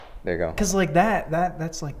There you go. Because like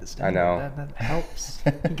that's like the standard. I know. That helps.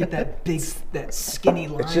 You get that skinny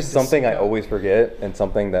line. It's just something I always forget, and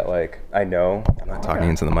something that like I know. I'm not talking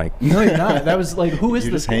into the mic. No, you're not. That was like, who is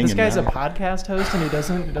You're this? just hanging This guy's out. a podcast host, and he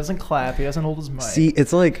doesn't clap. He doesn't hold his mic. See,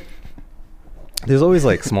 it's like there's always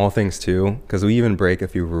like small things too, because we even break a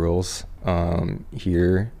few rules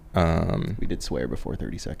here. We did swear before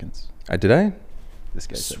 30 seconds. Did I? This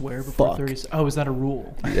guy said, Swear before fuck. 30. Oh, is that a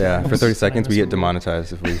rule? Yeah, for 30 seconds we That's a get rule.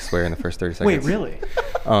 demonetized if we swear in the first 30 seconds. Wait, really?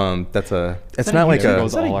 It's that not a like YouTube- a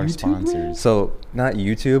is that a all our YouTube rule? sponsors. so not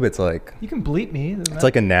YouTube. It's like You can bleep me. it's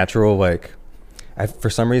like a natural like. For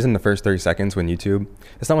some reason, the first 30 seconds when YouTube,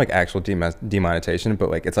 it's not like actual demonetization,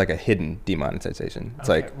 but like it's like a hidden demonetization. It's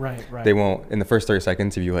Okay, like right. they won't in the first 30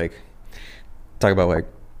 seconds if you like talk about like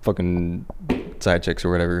fucking side chicks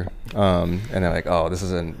or whatever, and they're like, oh, this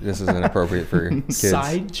isn't appropriate for kids.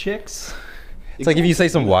 Side chicks. It's like if you say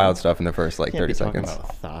some wild stuff in the first like Can't 30 be talking seconds.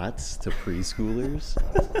 about thoughts to preschoolers.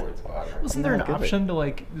 Wasn't there an Not good. option to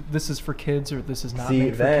like this is for kids or this is not See,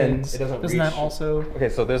 made for then kids? it doesn't Doesn't that reach- also? Okay,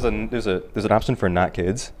 so there's an option for not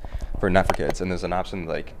for kids, and there's an option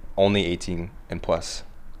like only 18 and plus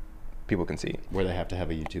people can see. Where they have to have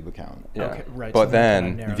a YouTube account. Yeah. Okay, right, But so that then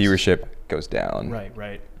kinda narrows. viewership goes down.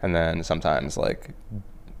 Right. And then sometimes like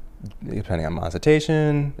depending on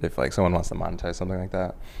monetization, if like someone wants to monetize something like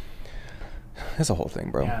that, it's a whole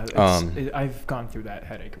thing, bro. Yeah, I've gone through that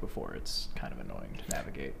headache before. It's kind of annoying to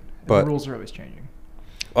navigate. And But- the rules are always changing.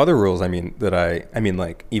 Other rules, I mean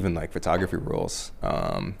like even like photography rules.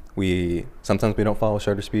 We sometimes we don't follow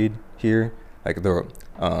shutter speed here. Like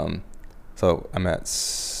so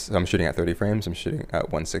I'm shooting at 30 frames. I'm shooting at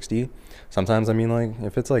 160. Sometimes I mean like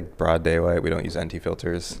if it's like broad daylight, we don't use NT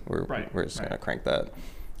filters. We're just gonna crank that,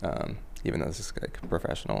 even though this is like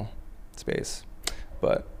professional space.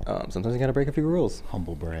 But sometimes you gotta break a few rules.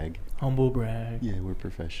 Humble brag. Humble brag. Yeah, we're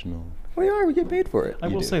professional. We are. We get paid for it. I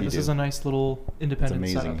You will do, say you this do. is a nice little It's independent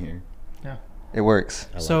amazing setup. here. Yeah. It works.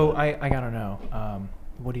 I love So it. I gotta know,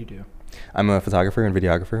 what do you do? I'm a photographer and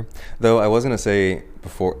videographer. Though I was gonna say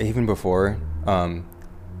even before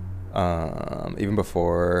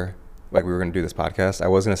like we were gonna do this podcast, I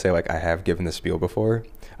was gonna say like I have given this spiel before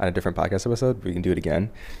on a different podcast episode. But we can do it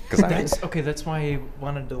again because That's okay. That's why I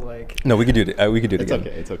wanted to like. no, we could do it. We could do it It's again.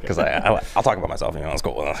 okay, it's okay. Because I'll talk about myself. You know, it's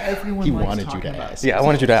cool. Everyone He likes wanted you talking to about ask. Yeah, I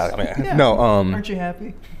wanted you to ask. I mean, Yeah. no, Aren't you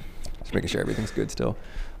happy? just making sure everything's good still.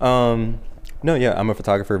 No, yeah, I'm a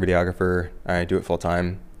photographer, videographer. I do it full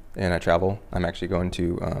time, and I travel. I'm actually going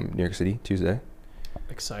to New York City Tuesday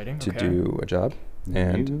Exciting. to okay. do a job,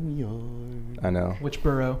 and New York. I know Which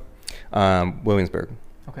borough? Williamsburg.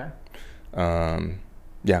 Okay.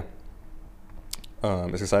 Yeah,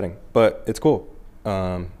 it's exciting, but it's cool.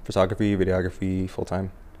 Photography, videography, full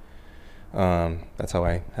time. That's how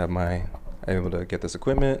I'm able to get this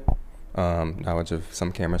equipment, knowledge of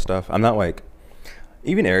some camera stuff. I'm not like,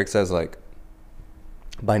 even Eric says like,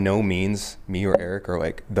 by no means me or Eric are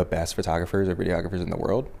like the best photographers or videographers in the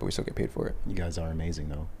world, but we still get paid for it. You guys are amazing,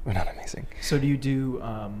 though. We're not amazing. So do you do?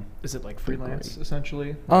 Is it like freelance great.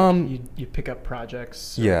 essentially? Like You pick up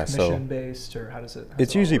projects. Or yeah, so commission based, or how does it?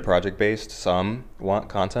 it's usually project based. Some want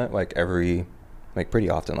content like pretty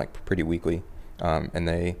often, like pretty weekly,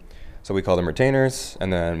 so we call them retainers,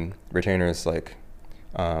 and then retainers like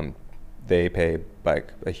they pay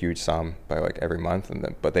like a huge sum by like every month,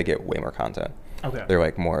 but they get way more content. Okay. They're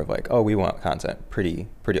like more of like, oh, we want content pretty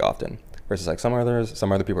often, versus like some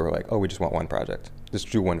other people are like, oh, we just want one project, just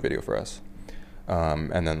do one video for us,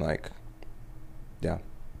 and then like, yeah,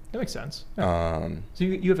 That makes sense. Yeah. So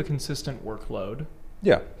you have a consistent workload.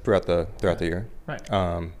 yeah, throughout the year.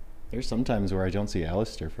 Right. There's some times where I don't see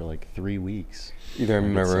Alistair for like 3 weeks. Either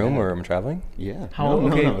in my room or I'm traveling. Yeah. How- no,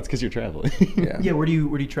 okay. no, it's because you're traveling. Yeah. Yeah. Where do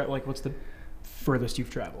you travel? Like, what's the furthest you've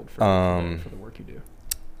traveled for the work you do?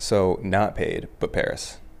 So not paid, but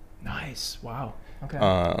Paris. Nice. Wow. Okay.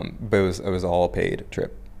 But it was all paid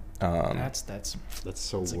trip. That's That's so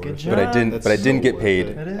That's a worth good it. job. But I didn't. That's But I didn't so get worth paid.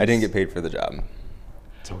 it. It I didn't is. get paid for the job.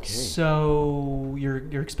 It's okay. So your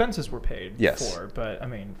expenses were paid Yes. for, but I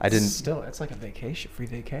mean, I didn't- Still, it's like a vacation, free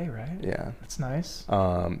vacay, right? Yeah. That's nice.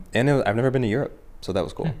 I've never been to Europe, so that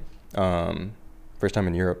was cool. First time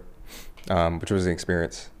in Europe, which was an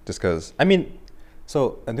experience. Just because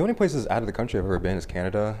so and the only places out of the country I've ever been is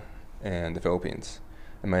Canada and the Philippines.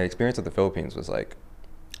 And my experience at the Philippines was like,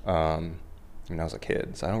 I was a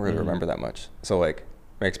kid, so I don't really remember that much. So like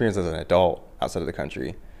my experience as an adult outside of the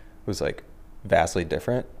country was like vastly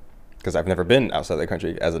different because I've never been outside the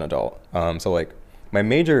country as an adult. So like my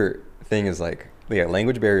major thing is like, yeah,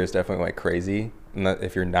 language barrier is definitely like crazy.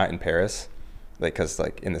 If you're not in Paris, like, cause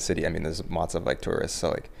like in the city, I mean, there's lots of like tourists. So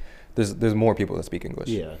like there's more people that speak English.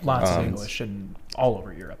 Yeah. Lots of English and all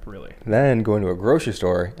over Europe, really. Then going to a grocery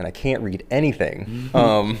store and I can't read anything.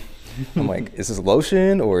 I'm like, is this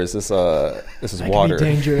lotion or is this water? Could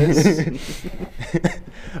be dangerous.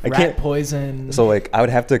 I Rat can't. poison. So like I would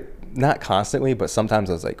have to, not constantly, but sometimes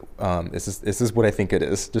I was like, is this what I think it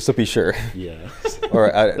is? Just to be sure. Yeah. Or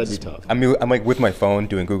That'd be tough. I'm like with my phone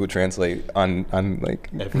doing Google Translate on like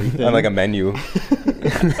Everything. on like a menu.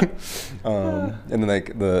 And then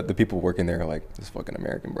like the people working there are like, this fucking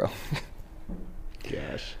American, bro.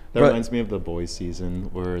 Gosh. That reminds me of the boys season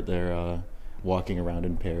where they're walking around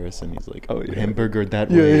in Paris and he's like, Oh, yeah. hamburger that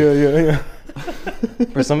way. Yeah.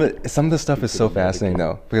 But some of the stuff is so fascinating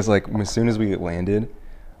though, because like as soon as we landed,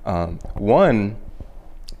 one,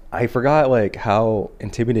 I forgot like how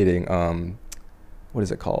intimidating what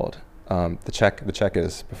is it called? The check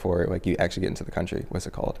is before like you actually get into the country. What's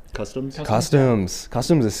it called? Customs?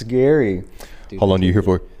 Customs is scary. Dude, How long are you here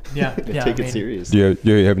for? Yeah. Take it serious. Do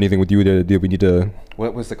you have anything with you? Do we need to?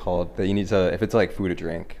 What was it called? That you need to, if it's like food or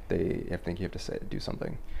drink, I think you have to do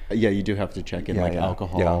something. Yeah, you do have to check in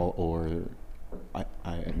alcohol Yeah. or I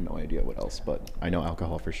have no idea what else, but I know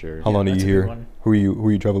alcohol for sure. How long are that's you a good here? one. Who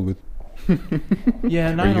you traveled with?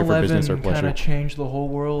 Yeah, Are you here for business or 9/11 kind pleasure? of changed the whole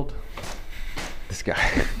world. This guy.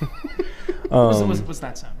 What's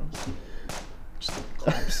that sound? Just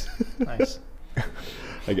claps. Nice.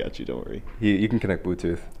 I got you, don't worry. You can connect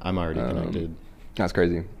Bluetooth. I'm already connected. That's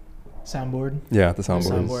crazy. Soundboard. Yeah, the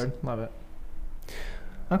soundboard. Soundboard. Love it.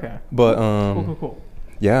 Okay. But Cool.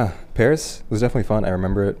 yeah, Paris was definitely fun. I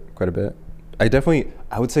remember it quite a bit.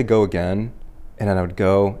 I would say go again, and then I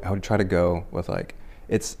would try to go with like,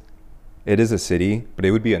 it is a city, but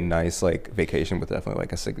it would be a nice like vacation with definitely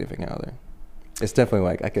like a significant other. It's definitely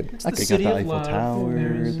like I could It's They the got city the of Eiffel love. Tower.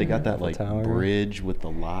 There's- They got that Eiffel like Tower. bridge with the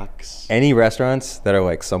locks. Any restaurants that are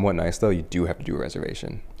like somewhat nice though, you do have to do a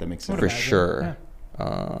reservation That makes I would sense. for imagine, sure.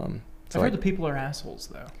 yeah. So I've like, heard the people are assholes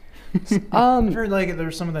though. I've heard like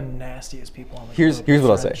there's some of the nastiest people on the here's globe.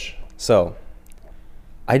 what I'll say. French. So,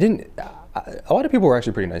 a lot of people were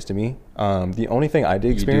actually pretty nice to me. The only thing I did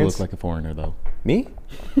You do experience, look like a foreigner though. me?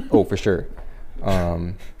 Oh, for sure.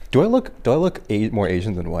 Do I look more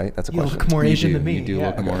Asian than white? That's a You question. look more You Asian do. than me. You do yeah.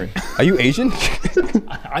 look more. Are you Asian?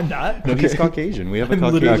 I'm not. No, he's Caucasian. We have a I'm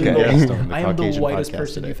Caucasian literally Okay. guest on the I am the Caucasian whitest podcast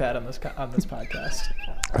person today. you've had on this podcast.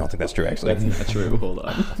 I don't think that's true, actually. That's not true. Hold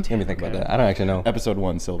on. Let me think about that. I don't actually know. Episode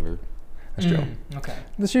 1, Silver. That's true. Okay.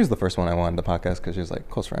 She was the first one I wanted the podcast because she was like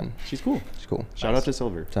close friend. She's cool. She's cool. Shout out to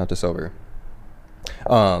Silver. Shout out to Silver.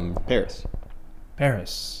 Paris.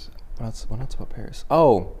 Paris. What else about Paris?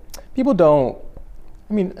 Oh, people don't.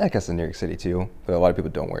 I mean, I guess in New York City too, but a lot of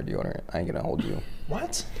people don't wear deodorant. I ain't gonna hold you.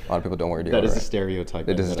 What? A lot of people don't wear deodorant. That is a stereotype.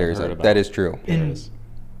 That is a that I've heard stereotype. about That is true. In Paris.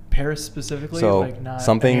 Paris specifically, So, like not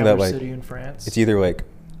something any that, other like, city in France. It's either like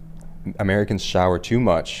Americans shower too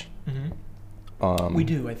much. We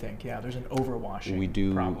do, I think. Yeah, there's an overwashing. We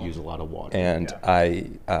do problem. use a lot of water. And Yeah.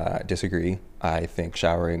 I disagree. I think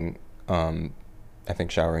showering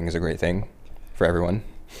is a great thing for everyone.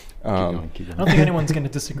 Keep going. I don't think anyone's going to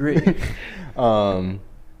disagree.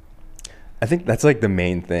 I think that's like the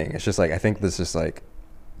main thing. It's just like I think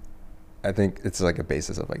it's like a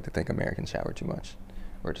basis of like to think Americans shower too much,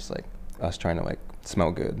 or just like us trying to like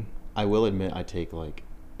smell good. I will admit I take like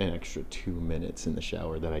an extra 2 minutes in the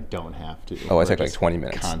shower that I don't have to. Oh, I Or take like just 20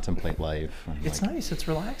 minutes. Contemplate life. I'm It's like, nice. It's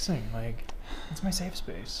relaxing. Like, it's my safe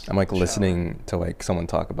space. I'm like Shower. listening to like someone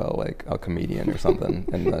talk about like a comedian or something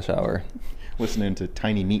in the shower. listening to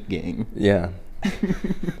Tiny Meat Gang. Yeah.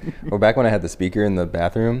 Or back when I had the speaker in the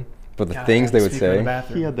bathroom, but the God, things I they had would to speak in the say,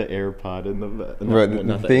 bathroom. He had the AirPod in the Right,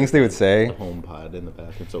 the things they would say- the home pod in the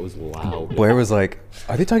bathroom, so it was loud. Blair was like,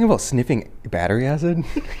 "Are they talking about sniffing battery acid?"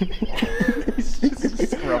 He's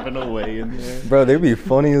just rubbing away in there. Bro, they'd be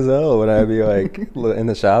funny as hell when I'd be like in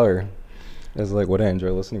the shower. It's like what I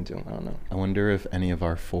enjoy listening to. I don't know. I wonder if any of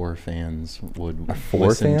our 4 fans would Our 4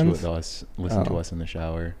 listen fans? to us. Listen to Oh. us in the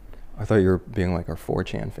shower. I thought you were being like our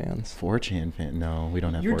 4chan fans. 4chan fan? No, we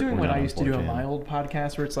don't have. You're 4, doing we're what not I on used to do on 4chan. my old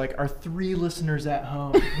podcast, where it's like our 3 listeners at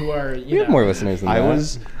home who are We have more listeners than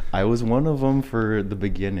that. I was one of them for the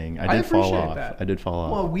beginning. I did fall appreciate off. that. I did fall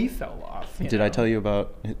off. Well, we fell off. Did I tell you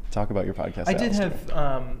talk about your podcast? I did Alistair?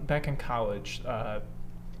 have back in college.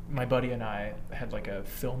 My buddy and I had like a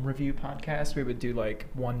film review podcast. We would do like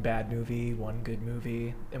one bad movie, one good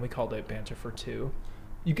movie, and we called it Banter for Two.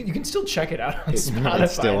 You can still check it out on It's Spotify.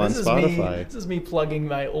 still on This is Spotify. this is me plugging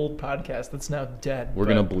my old podcast that's now dead. We're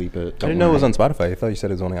but gonna bleep it. I didn't know it was on Spotify. I thought you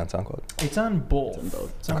said it was only on SoundCloud. It's on both. It's on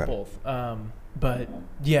both. It's on Okay. both. But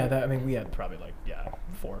yeah, we had probably like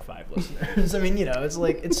 4 or 5 listeners. I mean, it's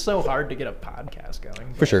like it's so hard to get a podcast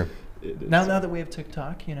going. For but sure. It is. Now that we have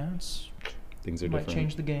TikTok, Things are might different.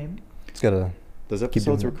 change the game. It's gotta. Those doing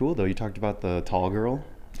episodes were it. cool though. You talked about the tall girl.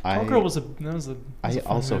 Tall Girl was a I fun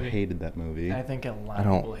also movie. hated that movie. I think a lot I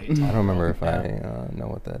of people hate don't. Tall I don't remember Girl. if Yeah. I know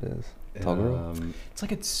what that is. Tall girl. It's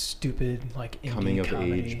like a stupid like indie Coming of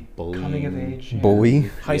comedy. age bullying. Coming of age. Yeah. Bully?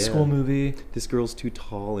 High school Yeah. movie. This girl's too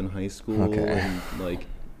tall in high school. Okay. And like,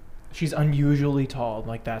 She's unusually tall.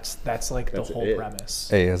 Like that's like That's the whole it. premise.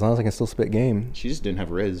 Hey, as long as I can still spit game. she just didn't have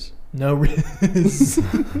Riz. No Riz.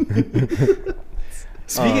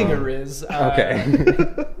 Speaking of Riz.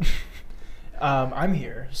 Okay. I'm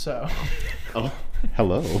here, so. Oh,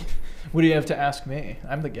 hello. What do you have to ask me?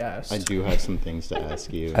 I'm the guest. I do have some things to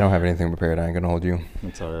ask you. I don't have anything prepared. I ain't gonna hold you.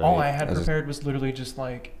 It's all right. All I had I was just- prepared was literally just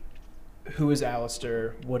like, who is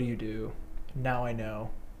Alistair? What do you do? Now I know.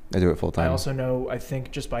 I do it full time. I also know, I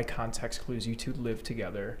think just by context clues, you two live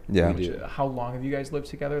together. Yeah. We do. How long have you guys lived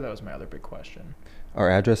together? That was my other big question. Our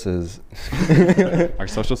address is. Our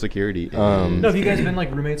social security. Is, Um, No, have you guys been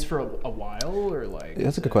like roommates for a while or like?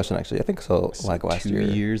 That's a good question, actually. I think so. it's Like last 2 year.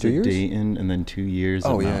 years 2 at years? Dayton and then 2 years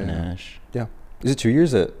Oh, at yeah, Mount yeah. Nash. Yeah. Is it 2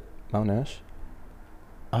 years at Mount Nash?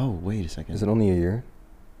 Oh, wait a second. Is it only a year?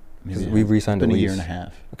 Maybe 'Cause it we've has re-signed been a a year lease. and a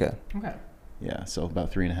half. Okay. Okay. Yeah, so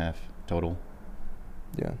about 3.5 total.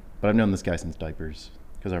 Yeah. But I've known this guy since diapers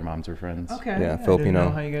because our moms were friends. Okay. Yeah, I didn't Filipino. know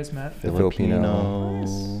how you guys met. The Filipino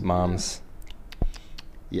Nice. moms.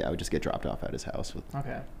 Yeah, I would just get dropped off at his house with.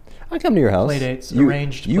 Okay. I come to your house. Play dates, You,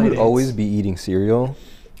 arranged you play would always dates. be eating cereal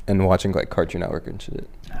and watching like Cartoon Network and shit.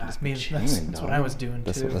 Just Me, chilling, that's what I dog. was doing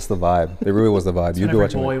That's too. that's the vibe. It really was the vibe. That's You'd what be every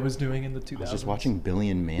watching. boy Like, was doing in the 2000s. I was just watching Billy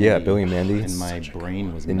and Mandy. Yeah, Billy and Mandy. And my Such a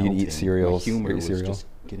brain was And you'd eat melting. cereals, My humor eat was cereal. just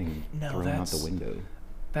getting No, thrown out the that's- window.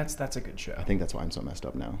 That's a good show. I think that's why I'm so messed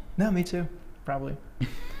up now. No, me too. Probably.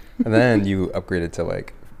 and then you upgraded to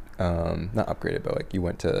like, not upgraded, but like you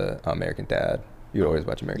went to American Dad. You would always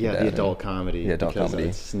watch American Yeah, Dad. the and- adult comedy. The adult because comedy.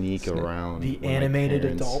 I'd sneak around. The when my animated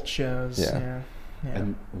parents- adult shows. Yeah. Yeah. Yeah.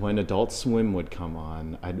 And when Adult Swim would come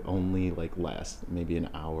on, I'd only like last maybe an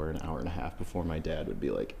hour and a half before my dad would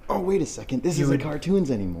be like, "Oh, wait a second, this You isn't would-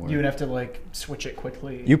 cartoons anymore." You would have to like switch it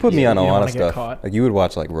quickly. You put me Yeah, on a you don't lot wanna of get stuff. caught. Like you would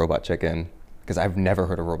watch like Robot Chicken because I've never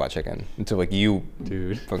heard of Robot Chicken until like you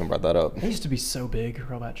Dude. fucking brought that up. That used to be so big,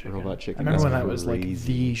 Robot Chicken. Robot Chicken I remember was when that was like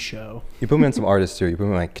crazy. the show. You put me on some artists too. You put me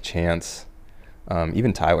on like Chance,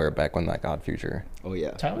 even Tyler back when like Odd Future, Oh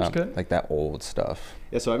yeah. Tyler's good. like that old stuff.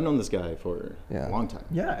 Yeah, so I've known this guy for Yeah. a long time.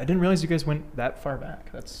 Yeah, I didn't realize you guys went that far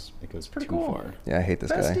back. That's It goes pretty too cool. far. Yeah, I hate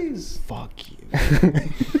this guy. besties. Fuck you.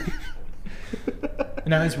 And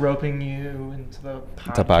now he's roping you into the Into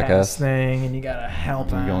podcast, podcast. thing, and you gotta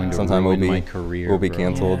help I'm out. going to Sometime we'll ruin be- my career. we'll be bro.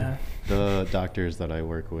 canceled. Yeah. The doctors that I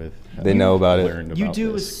work with. They know about it. learned You about do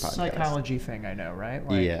a this podcast. psychology thing, I know, right?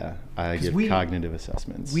 Yeah, I 'cause give we- cognitive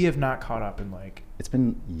assessments. We have not caught up in like It's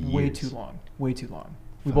been years. way too long. Way too long.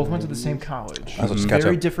 We both went to the same college. Might as well just catch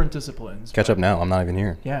Very up. different disciplines. Catch but- up now. I'm not even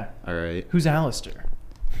here. Yeah. All right. Who's Alistair?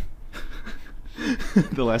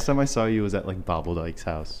 The last time I saw you was at like Bobbledyke's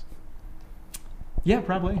house, Yeah,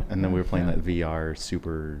 probably. and then we were playing Yeah. that VR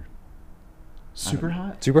super. Super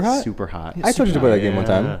hot. Super hot. Super hot. Yeah, I told you to super play hot. that game one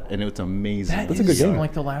time. Yeah, and it's amazing. That That's a good is game.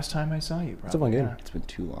 like the last time I saw you. Probably. It's a fun game. Yeah. It's been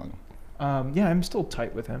too long. Yeah, I'm still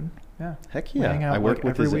tight with him. Yeah. Heck We yeah! hang out, I work like,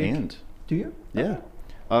 with every his week. aunt. Do you? Yeah.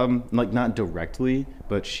 Like not directly,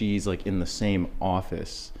 but she's like in the same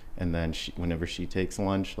office, and then whenever she takes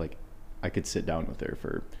lunch, like I could sit down with her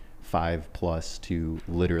for 5+ to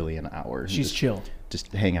literally an hour. and She's just, chill.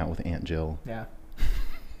 just hang out with Aunt Jill. Yeah.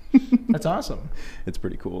 That's awesome. It's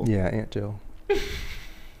pretty cool. Yeah, Aunt Jill.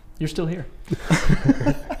 You're still here.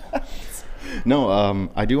 No,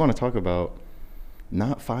 I do want to talk about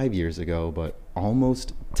not 5 years ago, but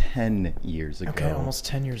almost 10 years ago. Okay, almost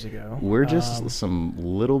 10 years ago. We're just some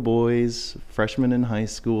little boys, freshmen in high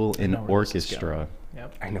school, in know where this is orchestra. going.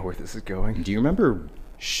 Yep. I know where this is going. Do you remember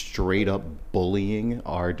straight up bullying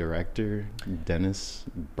our director, Dennis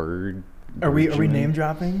Bird? Are we Bergman? name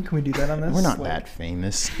dropping? Can we do that on this? We're not Like- that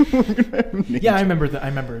famous. Yeah, I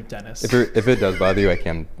remember Dennis. If it does bother you, I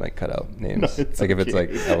can like cut out names. No, it's like if it's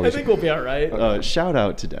okay. like I always, think we'll be all right. Shout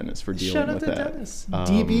out to Dennis for dealing Shout out with to that. Dennis.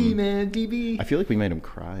 DB, man, DB. I feel like we made him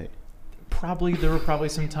cry. There were probably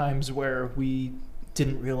some times where we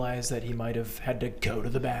didn't realize that he might have had to go to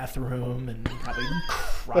the bathroom and probably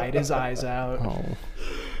cried his eyes out.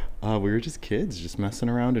 oh, We were just kids, just messing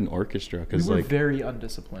around in orchestra. We Because were like very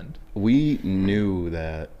undisciplined. we knew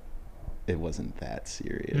that it wasn't that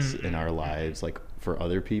serious in our lives. Like for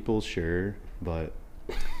other people, sure, but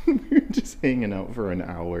we were just hanging out for an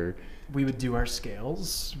hour. We would do our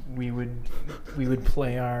scales. We would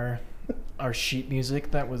play our our sheet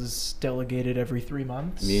music that was delegated every 3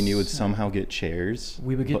 months. Me and you would somehow get chairs.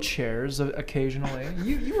 We would get chairs occasionally.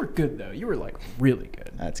 You were good though. You were like really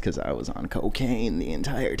good. That's because I was on cocaine the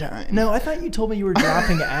entire time. No, I thought you told me you were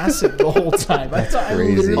dropping acid the whole time. I thought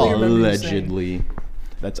crazy. I literally remember you saying- Allegedly.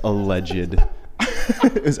 That's alleged.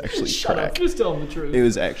 It was actually Shut crack. up, just tell them the truth. It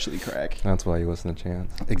was actually crack. That's why you wasn't a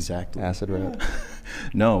chance. Exactly. Acid rap.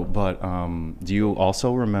 No, but do you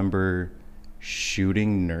also remember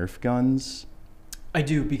shooting Nerf guns? I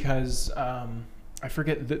do because I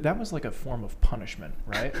forget that was like a form of punishment,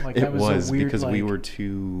 right? Like It that was a weird, because we like- were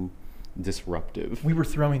too disruptive. we were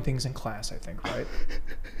throwing things in class, I think, right?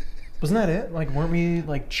 Wasn't that it? Like, weren't we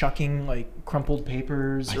like chucking like crumpled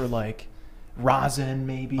papers or like rosin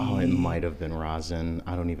maybe? Oh, it might have been rosin.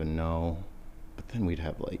 I don't even know. But then we'd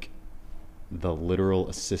have like the literal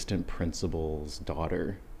assistant principal's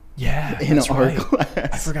daughter Yeah, in that's our right. class.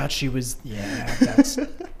 I forgot she was. Yeah,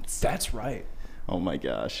 that's right. Oh my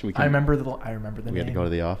gosh. I remember the we name. had to go to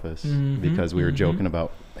the office Mhm, because we were mhm. joking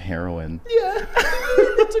about heroin. Yeah,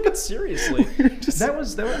 I took it seriously. Just that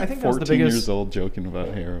was. I think that was 14 the biggest. years old joking about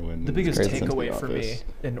heroin. The It was biggest great. Sent to the takeaway for me office.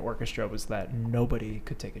 in orchestra was that nobody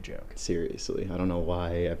could take a joke. Seriously, I don't know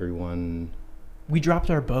why everyone. We dropped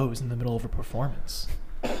our bows in the middle of a performance.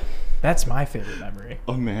 That's my favorite memory.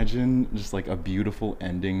 Imagine just like a beautiful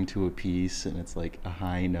ending to a piece, and it's like a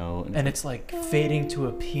high note, And it's like fading to a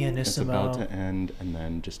it's pianissimo. about to end, and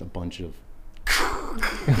then just a bunch of.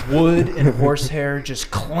 Wood and horsehair just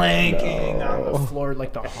clanking on the floor,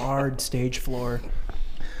 like the hard stage floor.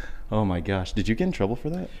 Oh my gosh! Did you get in trouble for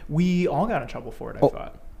that? We all got in trouble for it, I Oh.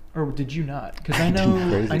 thought. Or did you not? Because I I know,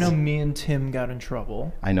 didn't. I know me and Tim got in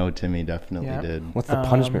trouble. I know Timmy definitely Yeah. did. What's the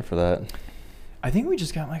punishment for that? I think we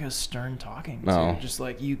just got like a stern talking to. Oh. Just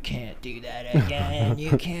like, you can't do that again.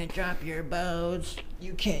 You can't drop your bows.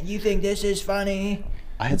 You can't. You think this is funny?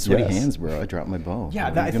 I had sweaty Yes. hands, bro. I dropped my bow. Yeah, How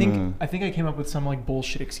that, are I we think gonna- I think I came up with some like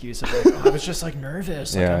bullshit excuse of like, oh, I was just like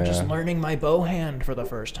nervous. Like Yeah, I'm just yeah. learning my bow hand for the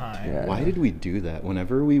first time. Yeah. Why did we do that?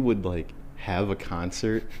 Whenever we would like have a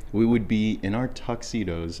concert, we would be in our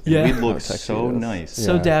tuxedos, and Yeah. we'd look Our so tuxedos. nice,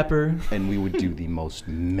 So Yeah. dapper. and we would do the most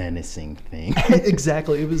menacing thing.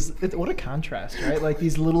 Exactly. What a contrast, right? Like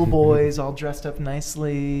these little boys all dressed up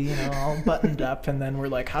nicely, you know, all buttoned up, and then we're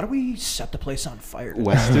like, how do we set the place on fire?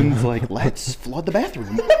 Weston's like, let's flood the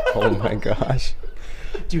bathroom. Oh my gosh.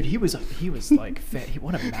 Dude, he was like,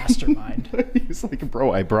 what a mastermind. He was like,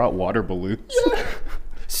 bro, I brought water balloons.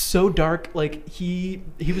 So dark. Like he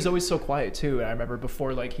was always so quiet too. And I remember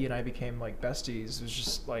before like he and I became like besties, it was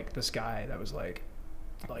just like this guy that was like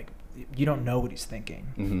you don't know what he's thinking.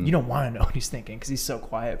 Mhm. You don't want to know what he's thinking because he's so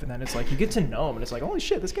quiet. But then it's like you get to know him, and it's like, holy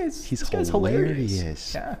shit, this guy's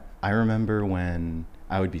hilarious. Yeah. I remember when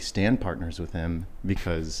I would be stand partners with him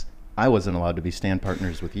because I wasn't allowed to be stand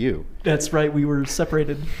partners with you. That's right. We were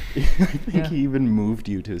separated. I think Yeah. he even moved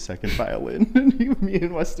you to second violin, and me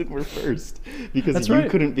and Weston were first because That's you right.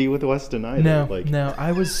 couldn't be with Weston either. No,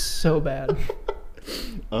 I was so bad.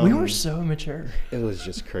 We were so mature. It was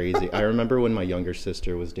just crazy. I remember when my younger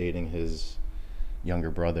sister was dating his younger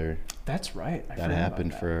brother. That's right. I That forgot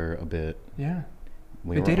happened about that. for a bit. Yeah.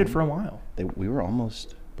 We They were dated al- for a while. we were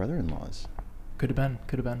almost brother-in-laws. Could have been.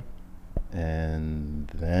 Could have been. And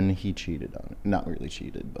then he cheated on it. Not really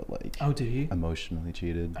cheated, but like Oh, did he? emotionally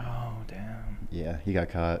cheated. Oh, damn. Yeah, he got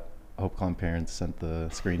caught. Hope Clown parents sent the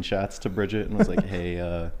screenshots to Bridget and was like,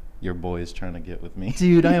 "Hey, your boy's trying to get with me."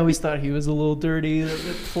 Dude, I always thought he was a little dirty.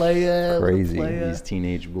 Playa. Crazy. These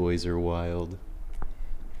teenage boys are wild.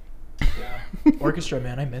 Yeah. Orchestra,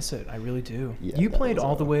 man, I miss it. I really do. Yeah, You that played was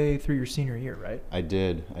all the awesome. way through your senior year, right? I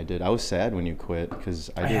did. I was sad when you quit because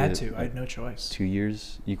I I did had it, to. I like, had no choice. 2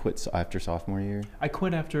 years. You quit after sophomore year. I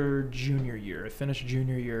quit after junior year. I finished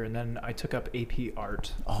junior year, and then I took up AP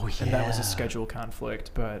Art. Oh And that was yeah. a schedule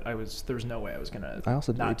conflict, but there was no way I was gonna I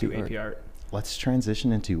also did not AP do Art. AP Art. Let's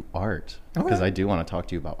transition into art because Okay. I do want to talk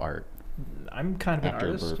to you about art. I'm kind of an After a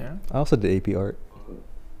artist. burp. Yeah. I also did AP art.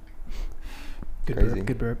 Good Crazy. burp.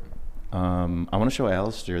 Good burp. I want to show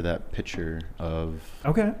Alistair that picture of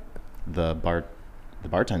Okay. the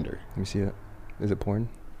bartender. Let me see it. Is it porn?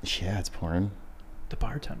 Yeah, it's porn. The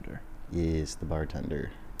bartender. Yes, the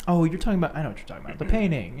bartender. Oh, you're talking about. I know what you're talking about. The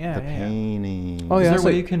painting. Yeah. The yeah, yeah. painting. Oh, Is yeah, there it's a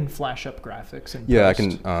way like- you can flash up graphics and Yeah,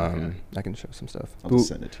 post? I can show some stuff. I'll just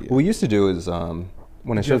send it to you. What we used to do is when I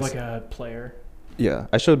Do you showed have like a player? yeah,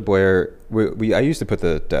 I showed Boyer. I used to put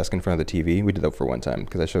the desk in front of the TV. We did that for one time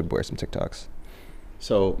because I showed Boyer some TikToks.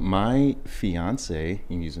 So my fiance,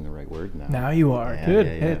 I'm using the right word now. Now you are. Yeah, Good.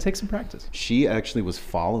 yeah, Hey, yeah. take some practice. She actually was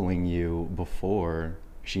following you before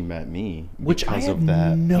she met me Which I because had of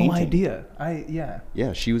that no painting. idea.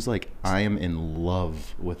 Yeah, she was like, I am in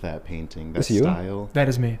love with that painting, that That's you? style. That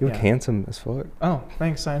is me. You look handsome as fuck. Oh,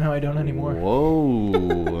 thanks. I know I don't anymore.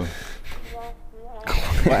 Whoa.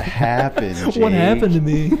 What happened, Jake? What happened to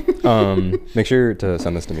me? Make sure to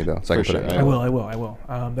send this to me though, so I For can put it. sure. I will.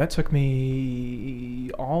 That took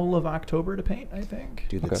me all of October to paint, I think.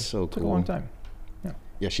 Dude, that's Okay. so cool. Took a long time. Yeah.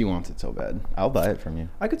 Yeah, she wants it so bad. I'll buy it from you.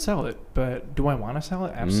 I could sell it, but do I want to sell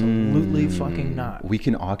it? Absolutely fucking not. We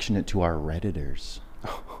can auction it to our Redditors.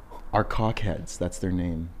 Our cockheads, that's their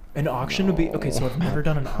name. An auction would be okay. So I've never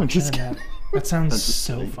done an auction. just And that sounds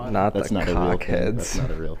so fun. Not That's the not a real thing. cockheads. That's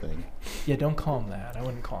not a real thing. Yeah, don't call them that. I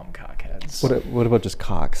wouldn't call them cockheads. What about just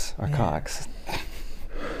Caucs? Our Yeah. Caucs.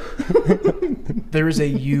 There is a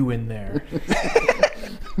U in there.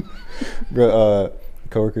 Bro,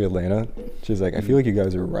 coworker Elena, she's like, I feel like you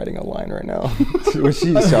guys are writing a line right now. When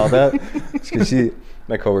she saw that, because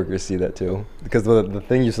my coworkers see that too. Because the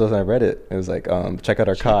thing you saw on Reddit, it was like, check out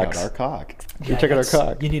our Caucs. Check out our cock. Yeah, check out our that's-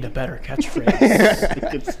 cock. You need a better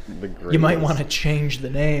catchphrase. It's the You might greatest. want to change the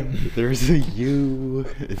name. There's a U.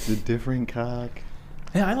 It's a different cock.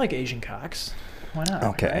 Yeah, I like Asian cocks. Why not?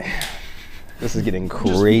 Okay. right? This is getting Just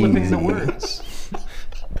flipping the crazy. words.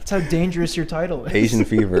 That's how dangerous your title is. Asian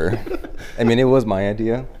fever. I mean, it was my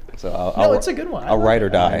idea, so No, it's a good one. I I'll like write or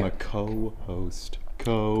it. I'm die. a co-host.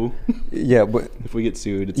 Yeah, but If we get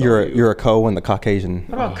sued, it's you're all you. you're a co and the Caucasian.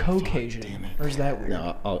 What about Oh, fuck, Caucasian? damn it. Or is that weird?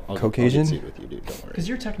 No, I'll Caucasian? get sued with you, dude. Don't worry. Because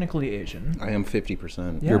you're technically Asian. I am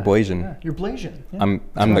 50%. You're Blasian. Yeah, you're Blasian. Yeah. I'm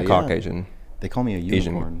That's the right, yeah. Caucasian. They call me a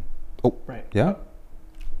Asian. unicorn. Oh, right. yeah,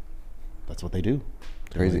 That's what they do.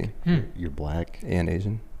 They're Crazy. like, Hmm. You're black. and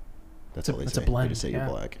Asian. That's It's a- all they it's a say. blend, They just say yeah. you're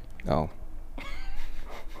black. Oh. I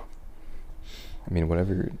mean,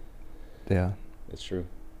 whatever. Yeah, It's true.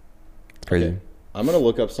 it's crazy. Okay. I'm gonna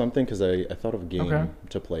look up something because I thought of a game Okay.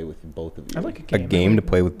 to play with both of you. I like a A game. game to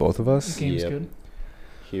play with both of us. Game's Yep. good.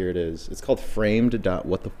 Here it is. It's called Framed.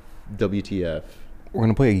 What the WTF? We're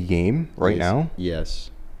gonna play a game right Yes. now.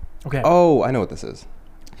 Yes. Okay. Oh, I know what this is.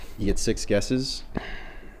 You get 6 guesses.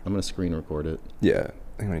 I'm gonna screen record it. Yeah,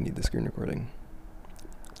 I'm gonna need the screen recording.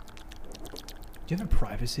 Do you have a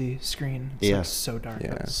privacy screen? It's Yeah. like so dark.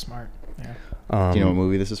 Yeah. That's smart. Yeah. Do you know what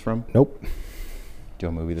movie this is from? Nope. Do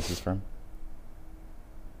you know what movie this is from?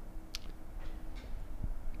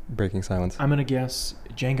 Breaking silence. I'm gonna guess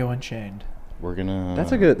Django Unchained. We're gonna.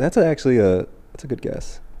 That's a good. That's actually a good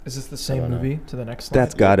guess. Is this the same don't know. movie to the next slide?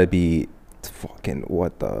 That's gotta be fucking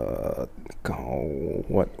what the. Oh,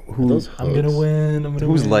 what? Who? those I'm gonna hooks? win. I'm gonna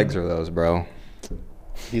Whose win. legs are those, bro?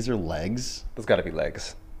 These are legs. Those gotta be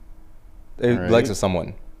legs. Alright. Legs of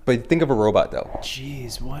someone. But think of a robot though.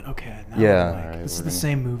 Jeez, what? Okay. Now Yeah. I'm like, Alright, this is we're the gonna-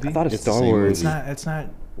 same movie. I thought it's It's the Star same Wars. it's not. It's not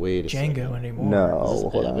Wait a Django second. anymore. No. Is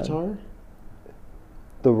this hold on. Avatar?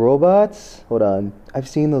 The robots? Hold on. I've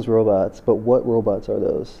seen those robots, but what robots are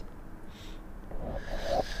those?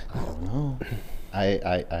 I don't know.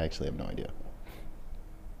 I actually have no idea.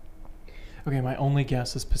 Okay, my only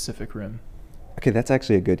guess is Pacific Rim. Okay, that's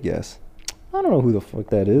actually a good guess. I don't know who the fuck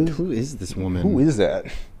that is. Who is this woman? Who is that?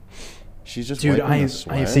 She's just Dude, wiping I- the I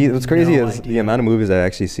sweat. See, what's crazy No is the idea. amount of movies I've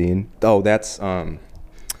actually seen. Oh, that's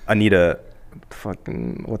Anita.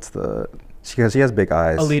 Fucking what's the? She has big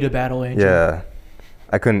eyes. Alita Battle Angel. Yeah,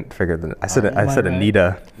 I couldn't figure the. I said Am I I said right?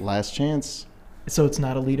 Anita. Last chance. So it's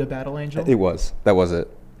not Alita Battle Angel. It was. That was it.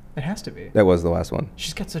 It has to be. That was the last one.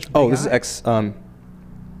 She's got such. Big Oh, this is eyes.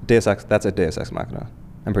 Deus Ex. That's a Deus Ex Machina.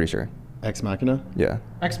 I'm pretty sure. Ex Machina. Yeah.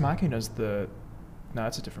 Ex Machina's the. No,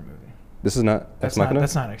 it's a different movie. This is not That's Ex not. Machina.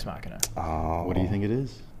 That's not Ex Machina. Oh. What do you think it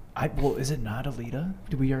is? Well, is it not Alita?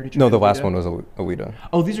 Did we already? No, try the last Alita? one was Alita.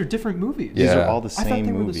 Oh, these are different movies. These Yeah. are all the I thought same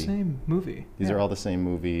they were the movie. same movie. These Yeah. are all the same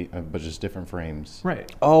movie, but just different frames.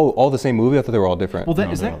 Right. Oh, all the same movie? I thought they were all different. Well, that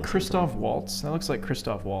No, is they're all that the same Christoph movie. Waltz? That looks like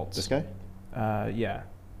Christoph Waltz. This guy? Yeah.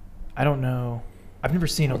 I don't know. I've never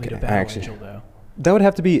seen Alita Okay, Battle actually- Angel though. That would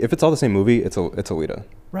have to be if it's all the same movie. It's Alita.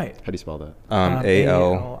 Right. How do you spell that?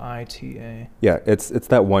 ALITA. Yeah, it's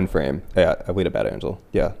that one frame. Yeah, Alita Battle Angel.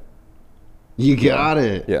 Yeah, You got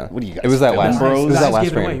it. yeah. What do you got? It was that last. Bros? It was Guys that last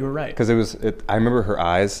gave it away, frame. you were right. Because it was. I remember her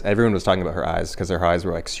eyes. Everyone was talking about her eyes because her eyes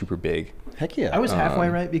were like super big. Heck yeah. I was halfway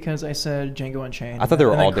Um, right because I said Django Unchained. I thought they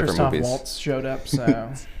were and then all different Christoph movies. Waltz showed up,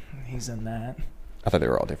 so he's in that. I thought they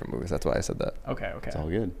were all different movies. That's why I said that. Okay. It's all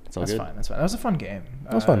good. It's all That's good. fine. That's fine. That was a fun game.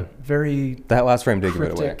 That was fun. Very That last frame did give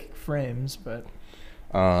it away. cryptic frames, but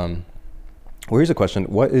Well, here's a question: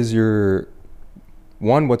 What is your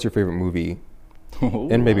what's your favorite movie Oh,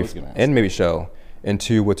 and I was gonna ask maybe show? And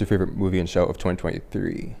 2, what's your favorite movie and show of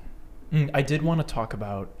 2023? I did want to talk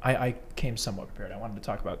about. I came somewhat prepared. I wanted to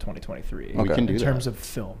talk about 2023 We Okay. can do in that. terms of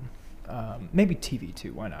film. Maybe TV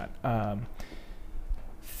too. Why not?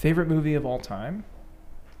 Favorite movie of all time?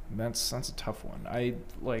 That's a tough one.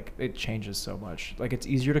 It changes so much. Like, it's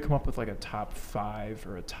easier to come up with like a top 5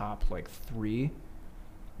 or a top like 3.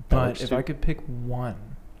 But if I could pick one,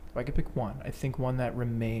 I think one that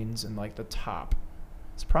remains in like the top,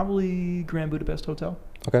 it's probably Grand Budapest Hotel.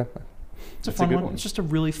 Okay. It's a fun one. It's just a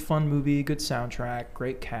really fun movie, good soundtrack,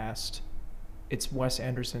 great cast. It's Wes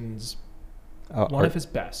Anderson's one of his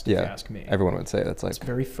best, if you ask me. Everyone would say that's like it's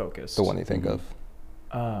very focused. the one you think of.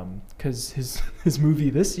 Because his movie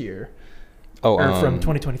this year, from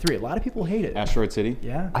 2023, a lot of people hate it. Asteroid City.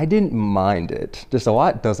 Yeah, I didn't mind it. Just a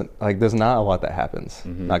lot doesn't like. There's not a lot that happens.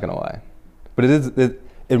 Not gonna lie, but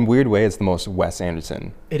in a weird way, it's the most Wes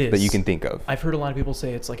Anderson that you can think of. I've heard a lot of people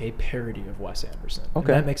say it's like a parody of Wes Anderson.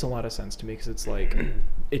 Okay, and that makes a lot of sense to me because it's like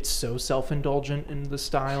it's so self-indulgent in the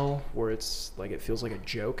style where it's like it feels like a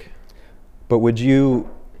joke. But would you,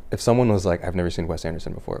 if someone was like, I've never seen Wes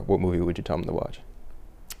Anderson before, what movie would you tell them to watch?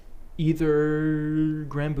 Either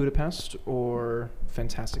Grand Budapest or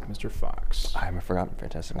Fantastic Mr. Fox. I haven't forgotten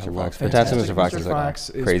Fantastic Mr. Fox. Fantastic Mr. Fox is like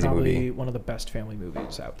a crazy movie. One of the best family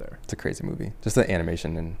movies out there. It's a crazy movie. Just the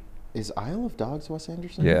animation and. Is Isle of Dogs Wes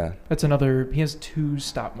Anderson? Yeah. That's another. He has 2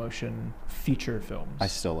 stop motion feature films. I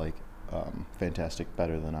still like Fantastic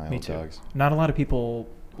better than Isle of Dogs. Not a lot of people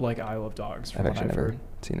like Isle of Dogs. From I've what actually I've never heard.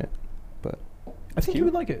 seen it, but I think you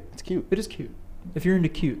would like it. It's cute. It is cute. If you're into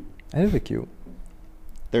cute. I think it's cute.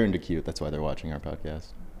 They're into cute. That's why they're watching our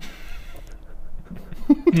podcast.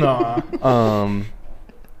 Nah.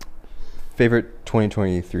 Favorite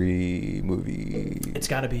 2023 movie? It's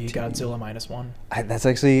got to be Godzilla -1. That's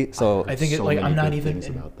actually so. I think so I am not even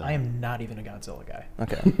a Godzilla guy.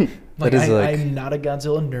 Okay. Like I'm not a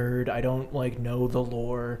Godzilla nerd. I don't like know the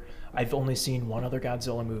lore. I've only seen one other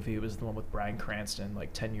Godzilla movie. It was the one with Bryan Cranston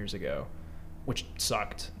like 10 years ago, which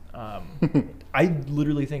sucked. I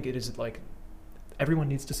literally think it is like everyone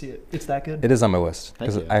needs to see it. It's that good. It is on my list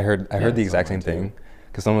because I heard the exact same too. thing.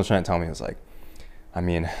 Because someone was trying to tell me, it was like, I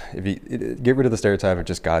mean, if you get rid of the stereotype of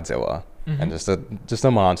just Godzilla and just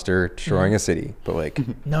a monster destroying a city, but like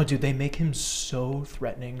no, dude, they make him so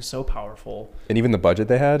threatening, so powerful, and even the budget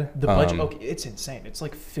they had. The budget, okay, it's insane. It's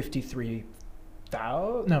like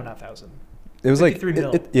 53,000. No, not thousand. It was like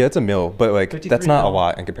mil. it's a mil, but like that's not a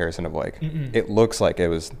lot in comparison of like it looks like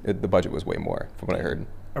the budget was way more from what I heard.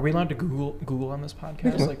 Are we allowed to Google on this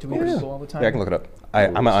podcast? Like, do we Google all the time? Yeah, I can look it up.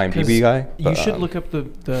 I'm an IMDb guy. You should look up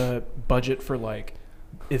the budget for like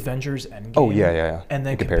Avengers Endgame. Oh yeah. And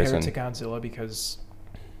then compare it to Godzilla because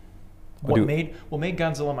what made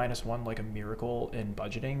Godzilla -1 like a miracle in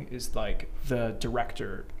budgeting is like the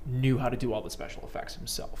director knew how to do all the special effects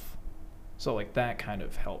himself. So like that kind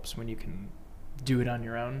of helps when you can do it on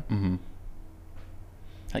your own. Mm-hmm.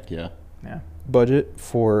 Heck yeah. Yeah. Budget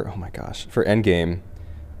for for Endgame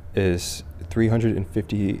is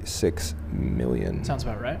 $356 million. Sounds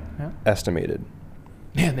about right. Yeah. Estimated.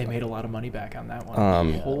 Man, they made a lot of money back on that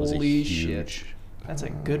one. Holy shit. That's a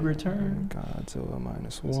good return. Godzilla -1.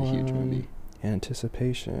 It's a huge movie.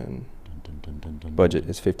 Anticipation. Budget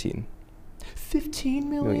is 15. 15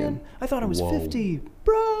 million? I thought it was 50.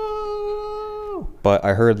 Bro! But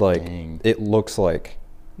I heard like Dang. it looks like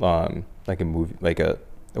a movie, like a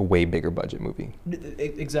way bigger budget movie.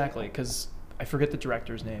 Exactly, because I forget the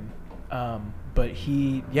director's name. But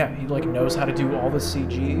he like knows how to do all the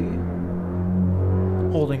CG.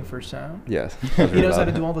 Holding for sound. Yes. He knows how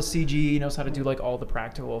to do all the CG. He knows how to do like all the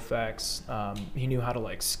practical effects. He knew how to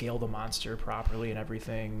like scale the monster properly and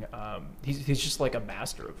everything. He's just like a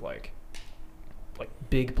master of like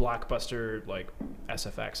big blockbuster like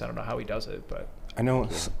SFX. I don't know how he does it, but I know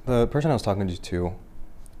the person I was talking to,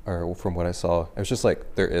 or from what I saw, it was just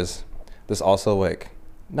like this also like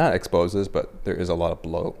not exposes, but there is a lot of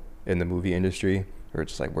bloat in the movie industry. Or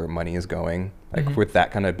just like where money is going, like with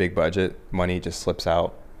that kind of big budget, money just slips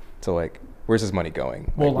out. So like, where's this money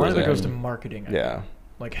going? Well, like, a lot of it goes to marketing. I think.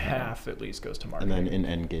 Like half at least goes to marketing. And then in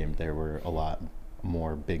Endgame, there were a lot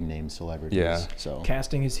more big name celebrities. Yeah. So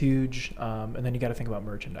casting is huge, and then you got to think about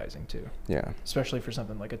merchandising too. Yeah. Especially for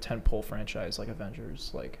something like a tentpole franchise like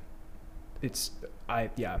Avengers, like that's a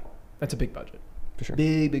big budget. For sure.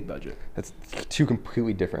 Big budget. That's 2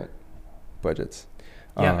 completely different budgets.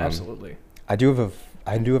 Yeah, absolutely. I do have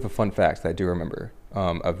a fun fact that I do remember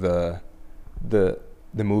of the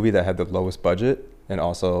movie that had the lowest budget, and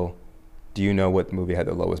also, do you know what movie had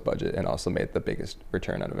the lowest budget and also made the biggest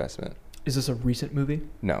return on investment? Is this a recent movie?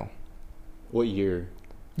 No. what year?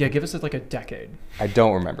 Yeah, give us like a decade. I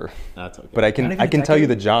don't remember. That's okay. But I can tell you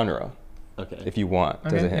the genre. Okay. If you want,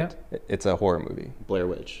 as a hint. It's a horror movie. Blair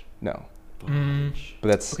Witch. No. Blair Witch. But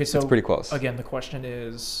that's pretty close. Again, the question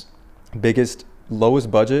is,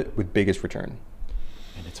 lowest budget with biggest return.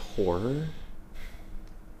 And it's horror.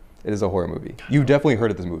 It is a horror movie. You've definitely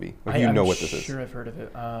heard of this movie. Like, you know what this is. I'm sure I've heard of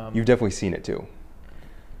it. You've definitely seen it too.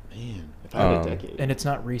 Man, if I had a decade. And it's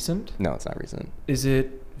not recent? No, it's not recent. Is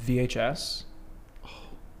it VHS?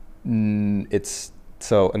 It's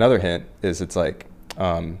so another hint is it's like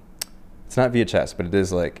it's not VHS, but it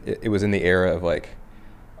is like it was in the era of like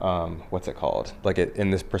what's it called? Like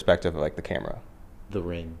in this perspective of like the camera. The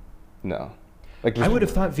Ring. No. Like I would have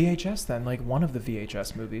thought VHS then, like one of the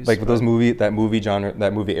VHS movies. Like with that movie genre,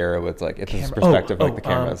 that movie era, where it's like it's this perspective like the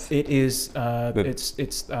cameras. It is.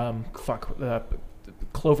 It's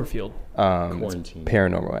Cloverfield. Quarantine.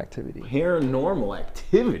 Paranormal Activity. Paranormal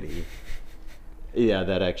Activity. Yeah,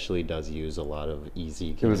 that actually does use a lot of easy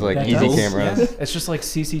cameras. It was like That easy does, cameras. yeah. It's just like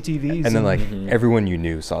CCTVs. And then like everyone you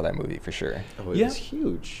knew saw that movie for sure. Oh, it was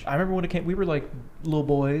huge. I remember when it came. We were like little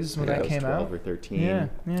boys when Yeah, that I was came 12 out. or 13. Yeah.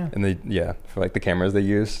 And for like the cameras they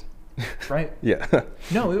use. Right. Yeah.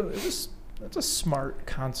 No, it was. That's a smart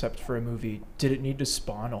concept for a movie. Did it need to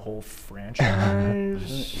spawn a whole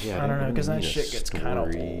franchise? Yeah, I don't know, because that need a shit gets kind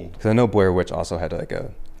of story. old. Because I know Blair Witch also had like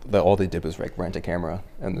all they did was like rent a camera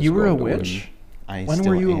and just You were go a into the witch? woods. I When still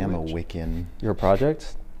were you a am a witch? Wiccan. Your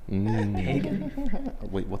project? Pagan?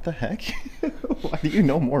 Wait, what the heck? Why do you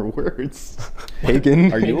know more words?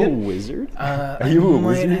 Pagan? Are you a Pagan? wizard? Are you a I might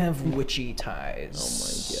wizard? have witchy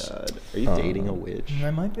ties. Oh my god. Are you dating a witch? I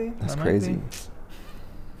might be. That's I might crazy. be.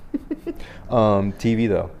 TV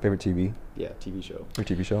though. Favorite TV? Yeah, TV show. Or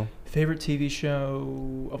TV show? Favorite TV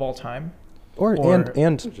show of all time? Or Or-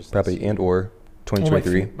 and Just probably this and or Well,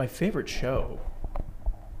 2023. my favorite show.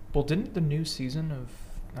 Well, didn't the new season of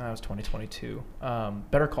it was 2022?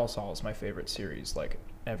 Better Call Saul is my favorite series like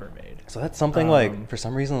ever made. So that's something like Um, for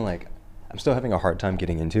some reason like I'm still having a hard time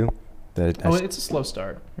getting into. That Oh, it's a slow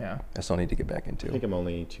start. Yeah. I still need to get back I think into. I'm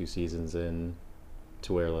only 2 seasons in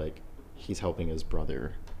to where like he's helping his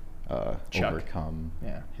brother Chuck. overcome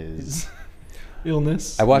Yeah. his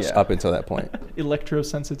illness. I watched Yeah. up until that point.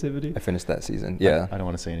 Electrosensitivity. I finished that season. Yeah, I don't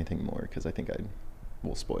want to say anything more because I think I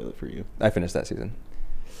will spoil it for you. I finished that season.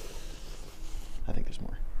 I think there's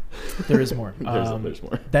more. There is more. There's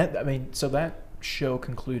more. So that show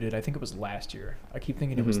concluded. I think it was last year. I keep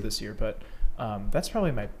thinking it was Mhm. this year, but that's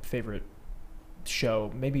probably my favorite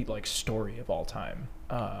show, maybe like story of all time.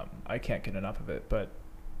 I can't get enough of it. But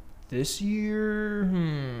this year,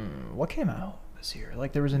 what came out this year?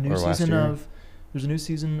 Like there was a new Or last season year. of. There's a new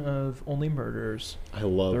season of Only Murders. I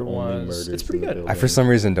love There Only was- Murders. it's pretty in the good. I for Building. some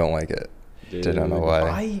reason don't like it. I don't know Dude. why.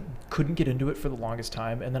 I couldn't get into it for the longest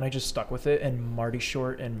time, and then I just stuck with it. And Marty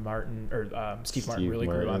Short and Steve Martin Steve really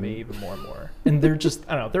grew on Martin. me even more and more. And they're just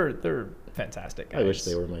I don't know, they're fantastic guys. I wish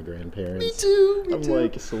they were my grandparents. Me too. Me I'm too.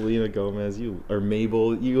 like Selena Gomez, or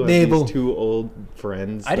Mabel. You have Mabel. these 2 old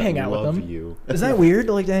friends. I'd that hang out with love them. You. Is that weird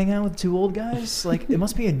to like to hang out with 2 old guys? Like it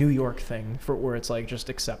must be a New York thing for where it's like just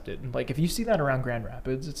accepted. Like if you see that around Grand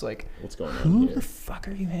Rapids, it's like What's going on who here? the fuck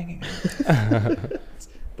are you hanging out with?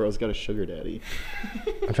 Bro's got a sugar daddy.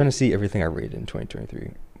 I'm trying to see everything I rated in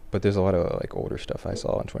 2023, but there's a lot of like older stuff I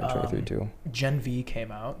saw in 2023 too. Gen V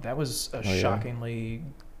came out. That was a yeah. shockingly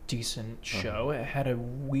decent show. It had a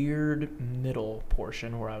weird middle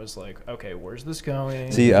portion where I was like, okay, where's this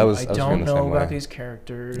going? See, I was I feeling don't the know same about way. these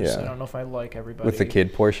characters. Yeah. I don't know if I like everybody. With the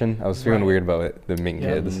kid portion, I was feeling Right. weird about it. The main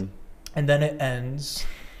Yeah. kids. And then it ends.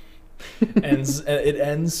 It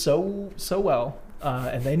ends so well.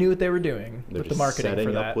 And they knew what they were doing They're with the just marketing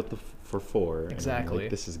setting for up that. with for 4. and I'm Exactly. like,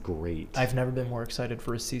 this is great. I've never been more excited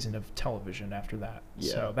for a season of television after that.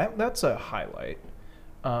 Yeah. So that's a highlight.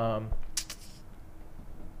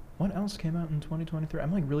 What else came out in 2023?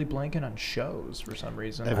 I'm like really blanking on shows for some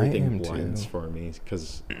reason. Everything am blends too. for me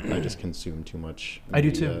because I just consume too much. I do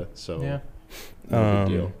media, too. So Yeah. no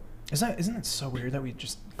big deal. Isn't that so weird that we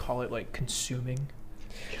just call it like consuming?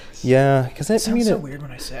 Yeah, because It I sounds mean, so weird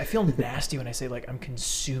when I say. I feel nasty when I say like I'm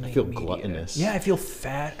consuming. I feel media. gluttonous. Yeah, I feel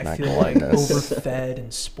fat. I Not feel like gluttonous. overfed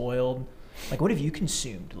and spoiled. Like, what have you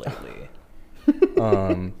consumed lately?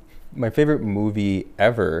 my favorite movie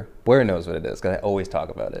ever. Blair knows what it is because I always talk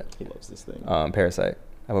about it. He loves this thing. Parasite.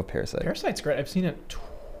 I love Parasite. Parasite's great. I've seen it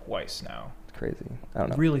twice now. It's crazy. I don't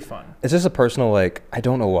know. Really fun. It's just a personal like. I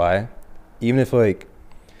don't know why. Even if like,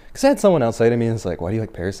 because I had someone else say to me, "It's like, why do you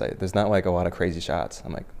like Parasite? There's not like a lot of crazy shots."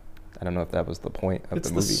 I'm like, I don't know if that was the point of It's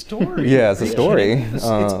the the movie. story. Yeah, it's the Are you story. kidding? It's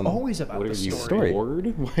always about What the are you story.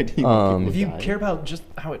 bored? Why do you Um, want If people you to die? care about just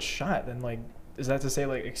how it's shot, then like, is that to say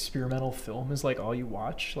like experimental film is like all you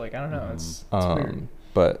watch? Like, I don't know. It's weird.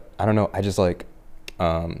 But I don't know. I just like,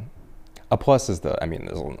 a plus is the. I mean,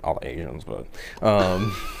 there's all the Asians, but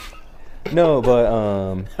no, but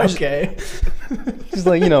I just- Okay. Just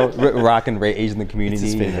like, rocking Asian the community.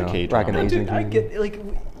 It's his favorite K-drama. Rocking the No, Asian dude, I community. get like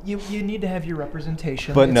you need to have your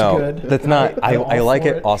representation. But it's no, good. that's not. I I'm all like for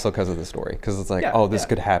it also because of the story. Because it's like, Yeah, oh, this yeah.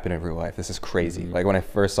 could happen in real life. This is crazy. Like when I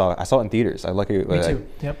first saw it, I saw it in theaters. I lucky. Me too.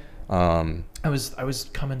 Yep. Um, I was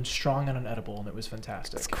coming strong on an edible, and it was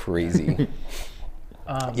fantastic. it's crazy.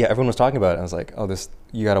 Yeah, everyone was talking about it. I was like, oh,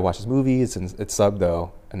 you got to watch this movie. It's subbed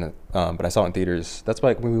though, and then, but I saw it in theaters. That's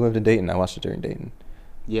why when we lived in Dayton, I watched it during Dayton.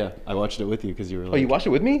 Yeah, I watched it with you because you were like, Oh, you watched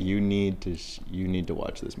it with me? You need to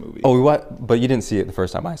watch this movie. Oh, but you didn't see it the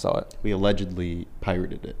first time I saw it. We allegedly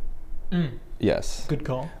pirated it. Yes. Good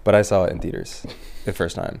call. But I saw it in theaters the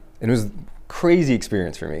first time, and it was a crazy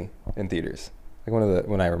experience for me in theaters. Like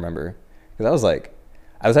when I remember, because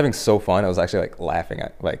I was having so fun. I was actually like laughing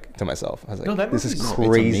to myself. I was like, No, that this is movie's- it's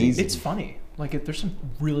crazy. amazing. It's funny. Like there's some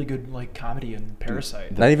really good like comedy in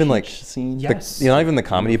Parasite. Not even like peach scene. Yeah. Yes. not even the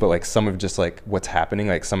comedy, but like some of just like what's happening,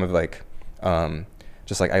 like some of like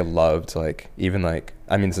just like I loved like even like,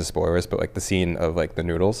 I mean, this is spoilers, but like the scene of like the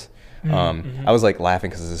noodles. I was like laughing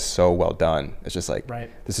because this is so well done. It's just like, Right.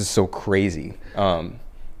 this is so crazy.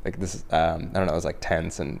 Like this is I don't know, it was like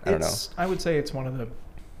tense, and I don't know. I would say it's one of the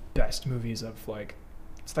best movies of like.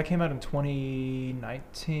 So that came out in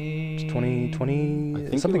 2019. 2020, I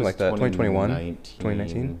think something it was like that. 2021, 2019.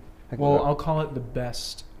 2019. Well, I'll call it the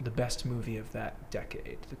best movie of that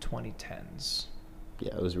decade, the 2010s.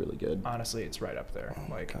 Yeah, it was really good. Honestly, it's right up there. Oh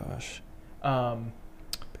my Like, gosh.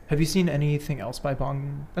 have you seen anything else by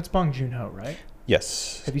Bong? That's Bong Joon-ho, right?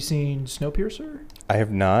 Yes. Have you seen Snowpiercer? I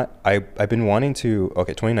have not. I've been wanting to.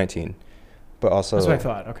 Okay, 2019, but also. That's what I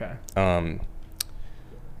thought. Okay.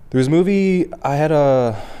 There was a movie I had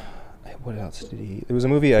what else did he? There was a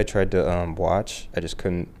movie I tried to watch. I just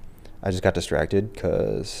couldn't. I just got distracted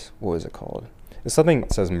because what was it called? It's something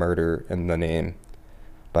that says murder in the name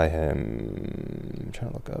by him. I'm trying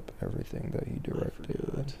to look up everything that he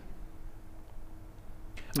directed.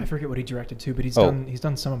 I forget what he directed too, but he's Oh.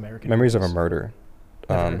 done some American. Memories of a movies. Murder.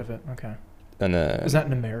 Never heard of it. Okay. And Is that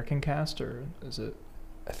an American cast or is it?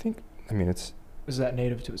 I think. I mean, it's. Is that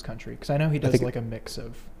native to his country? Because I know he does think- like a mix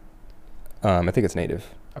of. I think it's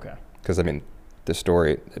native. Okay. Because I mean, the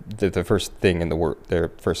story, the first thing in the word, their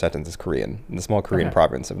first sentence is Korean, in the small Korean Okay.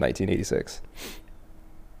 province of 1986.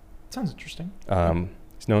 Sounds interesting.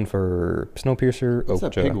 He's known for Snowpiercer, What's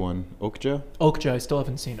that Okja. big one? Okja? Okja. I still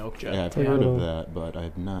haven't seen Okja. Yeah, I've Yeah. heard of that, but I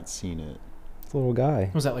have not seen it. It's a little guy.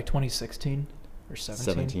 Was that like 2016 or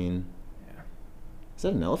 17? 17. Yeah. Is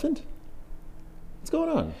that an elephant? What's going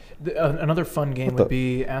on? Another fun game What would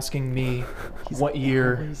the- be asking me what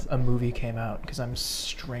year a movie came out, because I'm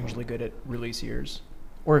strangely good at release years.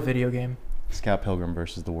 Or a video game. Scott Pilgrim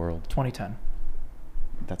versus the World. 2010.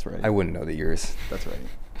 That's right. I wouldn't know the years. That's right.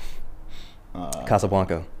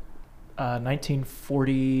 Casablanca.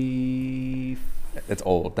 1940. It's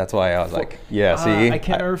old. That's why I was like, yeah, see? I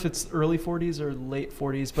can't remember if it's early 40s or late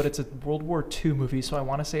 40s, but it's a World War II movie, so I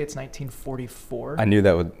want to say it's 1944. I knew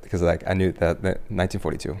that would, because like, I knew that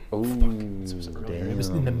 1942. Oh, This was earlier. It was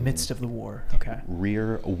in the midst of the war. Okay.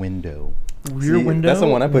 Rear Window. Rear See, Window. that's the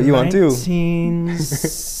one I put you on, too.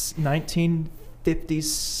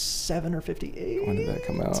 1957 or 58. When did that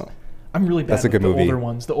come out? I'm really bad That's a with good the movie. older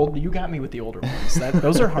ones. You got me with the older ones.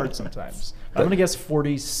 Those are hard sometimes. I'm gonna guess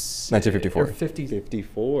 46 1954. or 50.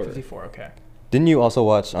 54. 54. Okay. Didn't you also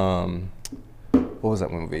watch, what was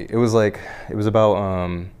that movie? It was about,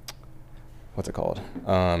 what's it called?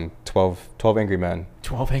 12 Angry Men.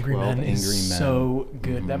 12 Angry 12 Men Angry is Men. so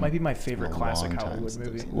good. That Mhm. might be my favorite A classic long time Hollywood since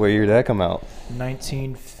I've movie. seen What year did that come out?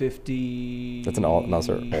 1950. That's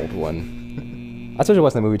another old one. I told you to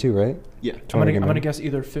watch that movie too, right? Yeah. I'm gonna guess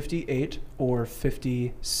either 58 or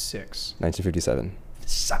 56. 1957.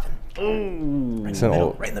 7. Right It's in an the middle.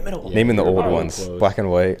 old- Right in the middle. Yeah, Naming the you're old really ones, close. black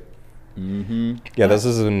and white. Mm-hmm. Yeah, this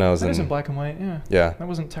is when I was That in. isn't black and white. Yeah. Yeah, That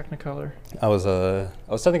wasn't Technicolor. I was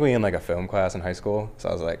technically in like a film class in high school, so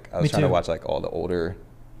I was Me trying to too. watch like all the older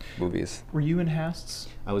movies. Were you in Hasts?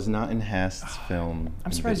 I was not in Hast's film. I'm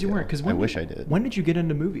and surprised you video. weren't. Because I wish I did. When did you get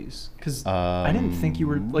into movies? Because I didn't think you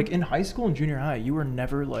were like in high school and junior high. You were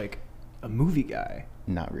never like a movie guy,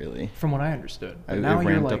 Not really. from what I understood. But I now you're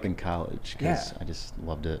ramped like, up in college because Yeah. I just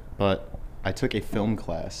loved it. But I took a film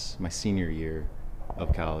class my senior year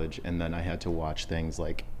of college, and then I had to watch things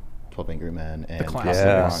like 12 Angry Men and classics.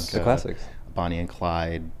 Yeah, Casablanca, the classics. Bonnie and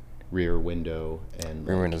Clyde, Rear Window, and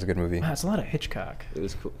Rear Window is a good movie. wow, it's a lot of Hitchcock. it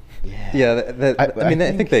was cool. Yeah. Yeah, I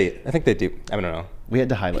I think they do. I don't know. We had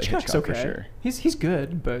to highlight Hitchcock's Hitchcock okay. for sure. He's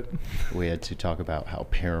good, but We had to talk about how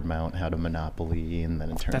Paramount had a monopoly, and then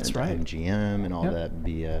it turned That's into right. MGM and all Yep. that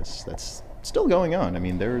BS. still going on. I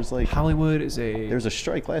mean, there's like Hollywood is there's a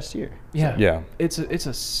strike last year. yeah. Yeah. It's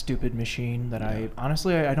a stupid machine that I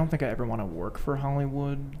honestly I don't think I ever want to work for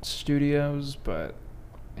Hollywood studios, but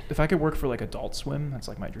if I could work for like Adult Swim, that's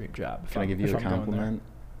like my dream job. Can I give you a compliment?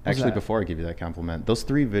 What's Actually, that? before I give you that compliment, those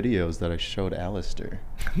 3 videos that I showed Alistair.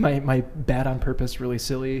 My bad on purpose, really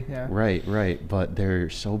silly. Yeah. Right. But they're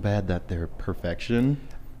so bad that they're perfection.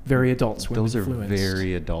 Very Adult Swim. Those are influenced.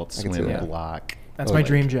 very Adult I can see Swim that. block. That's Oh, my like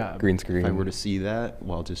dream job. Green screen. If I were to see that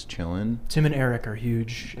while just chilling, Tim and Eric are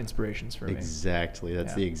huge inspirations for me. exactly.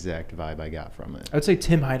 That's Yeah. the exact vibe I got from it. I would say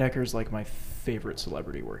Tim Heidecker is like my favorite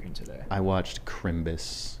celebrity working today. I watched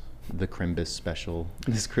Crimbus, the Crimbus special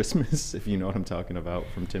this Christmas, if you know what I'm talking about,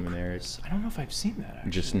 from Tim and Eric. I don't know if I've seen that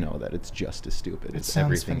actually. Just know that it's just as stupid It as sounds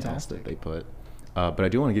everything else fantastic. that they put. But I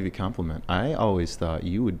do want to give you a compliment. I always thought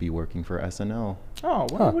you would be working for SNL Oh,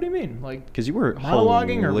 what do you mean? Like, because you were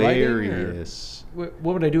monologuing or writing or- hilarious. what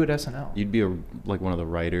would I do at SNL? You'd be like one of the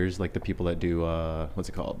writers, like the people that do what's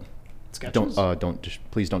it called? Sketches?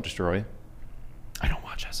 Please don't destroy. I don't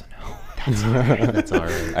watch SNL. That's all right. That's all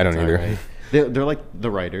right. I don't That's all either. right. They're like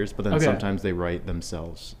the writers, but then Okay. sometimes they write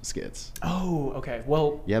themselves skits. Oh, okay.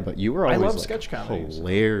 Well, Yeah, but you were I always love like, sketch comedies.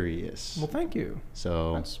 hilarious. well, thank you.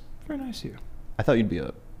 So That's very nice of you. I thought you'd be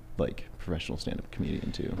a like professional stand-up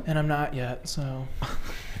comedian too. And I'm not yet, so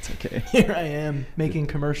It's okay. here I am making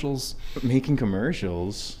commercials. Making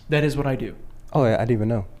commercials. That is what I do. Oh, yeah, I didn't even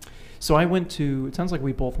know. So I went to. It sounds like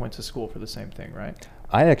we both went to school for the same thing, right?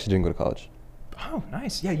 I actually didn't go to college. Oh,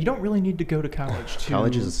 nice. Yeah, you don't really need to go to college to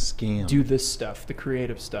College is a scam. do this stuff, the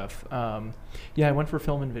creative stuff. Yeah, I went for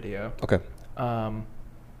film and video. Okay.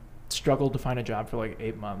 Struggled to find a job for like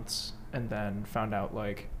 8 months, and then found out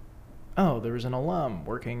like, oh, there was an alum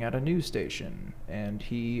working at a news station, and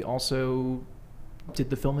he also did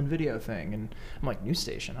the film and video thing. And I'm like, news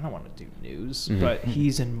station? I don't want to do news. Mhm. But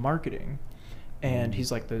he's in marketing, and he's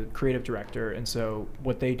like the creative director. And so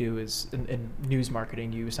what they do is in news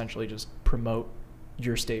marketing, you essentially just promote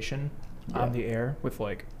your station on the air with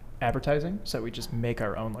like advertising. So we just make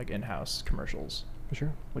our own like in-house commercials, For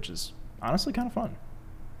sure. which is honestly kind of fun.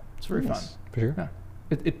 It's very fun. Nice. For sure. Yeah.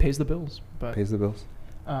 It pays the bills, but Pays the bills.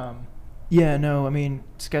 yeah, no, I mean,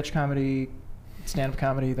 sketch comedy, stand-up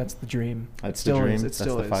comedy, that's the dream. That's It the still dream? Is. It That's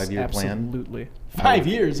still the is. 5-year plan? Absolutely. 5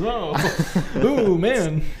 years. Oh. Ooh,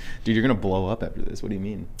 man. Dude, you're gonna blow up after this. What do you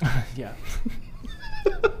mean? Yeah.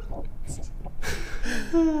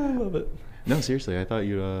 I love it. No, seriously. I thought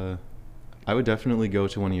you'd. I would definitely go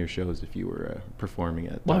to one of your shows if you were performing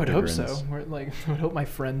at. Well, I would Dr. hope Grin's. so. I would hope my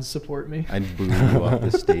friends support me. I'd boo you off the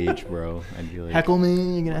stage, bro. I'd be like, Heckle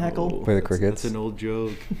me? You gonna heckle? "Oh, Play the that's- crickets." That's an old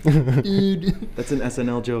joke. Dude. That's an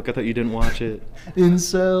SNL joke. I thought you didn't watch it.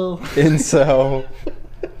 Incel. Incel.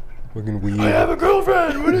 Fucking weird. I have a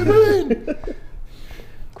girlfriend. What do you mean?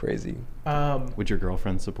 Crazy. Would your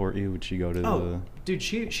girlfriend support you? Would she go to Oh, dude,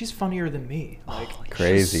 she's funnier than me. Like,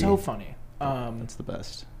 Crazy. She's so funny. That's the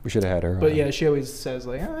best. We should have had her. But on. yeah, she always says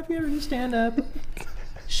like, "Oh, if you ever do stand up,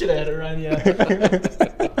 should have had her on." Yeah.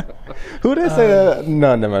 Who did I say that?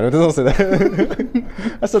 No, never mind. Don't say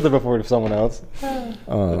that. I said that before to someone else.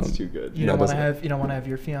 That's too good. You No, don't want to doesn't- have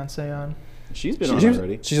your fiance on. She's been She- on she's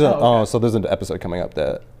already. she's Oh, on, okay. oh, so there's an episode coming up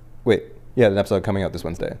that. Wait, yeah, an episode coming out this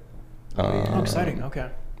Wednesday. Oh, exciting. Okay.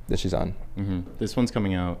 That she's on. This one's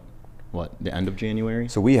coming out. What? The end of January?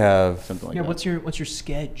 So we have. Something like Yeah. that. What's your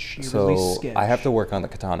sketch? Your release So sketch? I have to work on the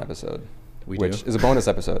Catan episode, We which do? is a bonus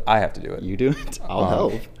episode. I have to do it. You do it? I'll Um,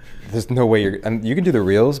 help. There's no way you're. And you can do the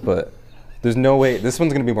reels, but there's no way. This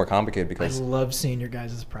one's gonna be more complicated I because love seeing your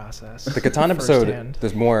guys' process. the Catan episode. firsthand.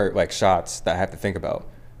 There's more like shots that I have to think about.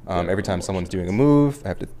 Every time more someone's doing a shots. move, I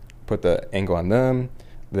have to put the angle on them,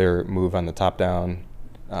 their move on the top down.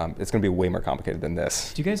 It's gonna be way more complicated than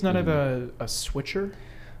this. Do you guys not have a switcher?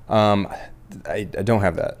 I don't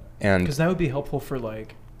have that, and Because that would be helpful for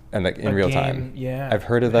like like in a real game. time. Yeah. I've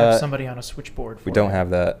heard of have that. somebody on a switchboard. For We don't you. have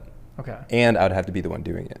that, Okay. and I would have to be the one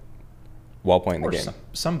doing it while playing the Or game.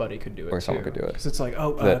 somebody could do it. Or someone could do it. Because it's like,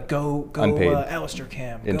 oh, That go, unpaid Alistair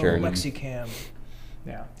Cam, intern. go Lexi Cam.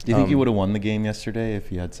 Yeah. Do you think you Um, would have won the game yesterday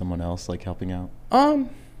if you had someone else like helping out?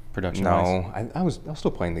 Production No, wise? I was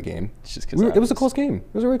still playing the game. It's just 'cause It was a close game.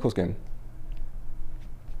 It was a really close game.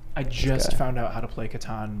 I just guy. found out how to play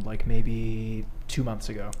Catan like maybe 2 months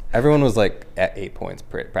ago. Everyone was like at 8 points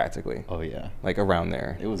practically, Oh yeah. like around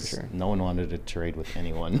there. It was for sure. no one wanted to trade with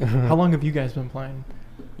anyone. How long have you guys been playing?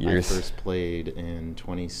 Years. I first played in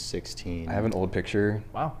 2016. I have an old picture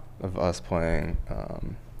Wow. of us playing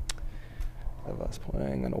an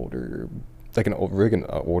older, like an old, really an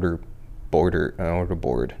older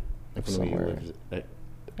board If one of you somewhere. lives at-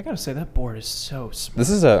 I gotta say that board is so smart. This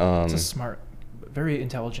is a it's a smart very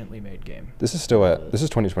intelligently made game. This is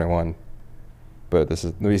 2021, but this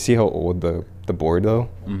is. You see how old the board though?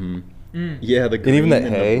 Mm-hmm. Yeah, the And green even that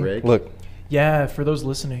and hay. the brick. Look. Yeah, for those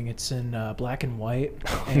listening, it's in black and white.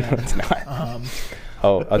 And, No, it's not.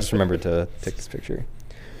 Oh, I just remembered to take this picture.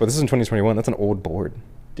 But this is in 2021. That's an old board.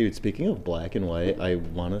 Dude, speaking of black and white, I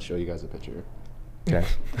want to show you guys a picture. Okay.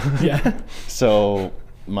 Yeah. So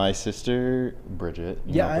my sister Bridget.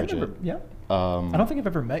 Yeah, I Bridget, remember. Yeah. I don't think I've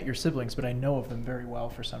ever met your siblings, but I know of them very well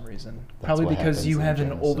for some reason. Probably what because you have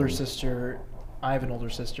happens an in older Jenison. sister. I have an older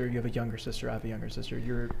sister. You have a younger sister. I have a younger sister.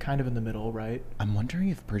 You're kind of in the middle, right? I'm wondering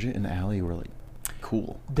if Bridget and Allie were like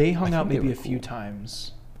cool. They hung I out think they maybe a were few cool.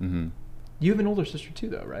 times. Mm-hmm. You have an older sister too,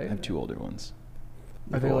 though, right? I have two older ones.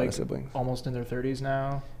 You Are have a they lot of like siblings. almost in their 30s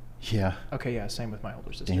now? Yeah. Okay, yeah, same with my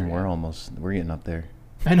older sister. Damn, yeah. we're getting up there.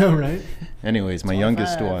 I know, right? Anyways, my 25.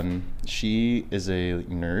 youngest one, she is a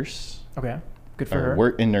nurse. Okay, good for her. We're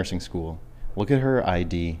in nursing school. Look at her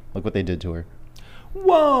ID. Look what they did to her.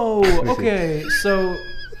 Whoa. Okay, so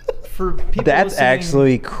for people That's listening,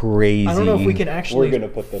 actually crazy. I don't know if we can actually. We're gonna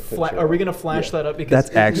put the picture Are we up. gonna flash Yeah. that up? Because That's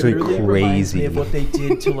it actually literally reminds me crazy. of what they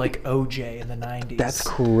did to like OJ in the 90s. That's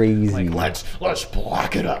crazy. Like let's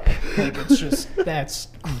block it up. Like it's just that's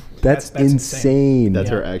insane. That's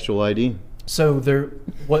Yeah. her actual ID. So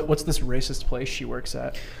what's this racist place she works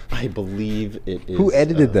at? I believe it is. Who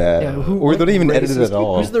edited that? Yeah, or they don't even edit it racist- at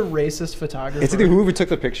all. Who's the racist photographer? It's either whoever took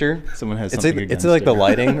the picture. Someone has It's something like, it's against like the her.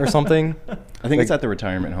 lighting or something. I think it's at the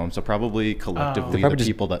retirement home, so probably collectively They probably the just-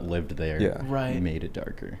 people that lived there Yeah. Right. made it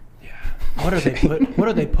darker. Yeah. What are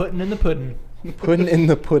they putting in the pudding? Putting in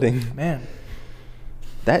the pudding. Man.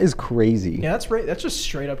 That is crazy. Yeah, that's right. That's just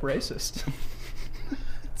straight up racist.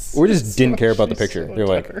 Or just didn't care about the She's picture. so They're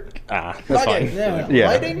like, dark. that's Lighting, fine. yeah. Yeah.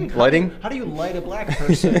 Lighting? Lighting? How do you light a black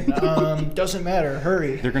person? Doesn't matter.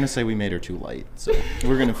 Hurry. They're gonna say we made her too light, so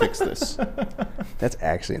we're gonna fix this. That's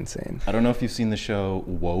actually insane. I don't know if you've seen the show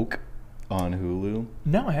Woke on Hulu.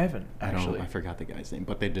 No, I haven't actually. I forgot the guy's name,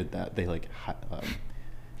 but they did that. They like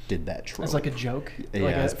did that trope. It's like a joke. Yeah,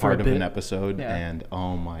 like as for part a of an bit. episode, Yeah. and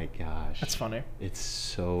oh my gosh, That's funny. It's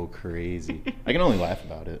so crazy. I can only laugh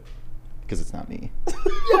about it because it's not me.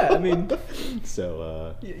 Yeah, I mean,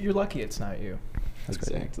 So you're lucky it's not you. That's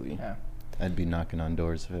crazy. exactly. Yeah. I'd be knocking on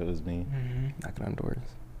doors if it was me. Mm-hmm. Knocking on doors.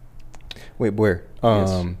 Wait, Blair.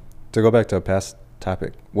 Yes. To go back to a past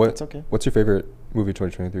topic, That's okay. What's your favorite movie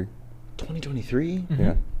 2023? 2023. Mm-hmm.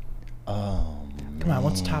 Yeah. Come on,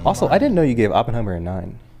 what's top? Also, Mine. I didn't know you gave Oppenheimer a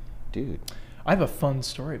 9. Dude, I have a fun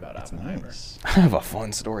story about that's Oppenheimer. nice. I have a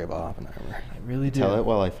fun story about Oppenheimer. I really do. Tell it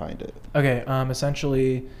while I find it. Okay,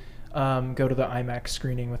 essentially, go to the IMAX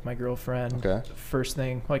screening with my girlfriend. Okay. First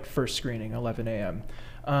thing, like first screening, 11 a.m.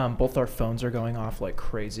 Both our phones are going off like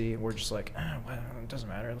crazy. We're just like, well, it doesn't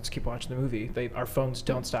matter. Let's keep watching the movie. Our phones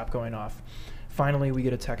don't stop going off. Finally, we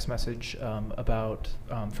get a text message from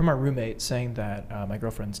our roommate saying that my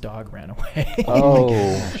girlfriend's dog ran away. Oh.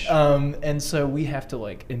 gosh. And so we have to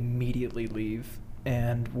like immediately leave,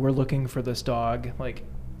 and we're looking for this dog like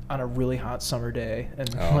on a really hot summer day,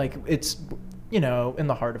 and Oh. like it's in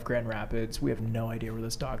the heart of Grand Rapids. We have no idea where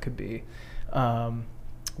this dog could be.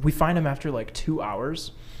 We find him after like 2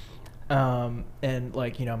 hours. And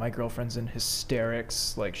like, my girlfriend's in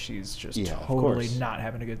hysterics. Like she's just Yeah, of totally course. not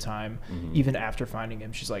having a good time. Mhm. Even after finding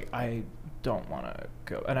him, she's like, I don't want to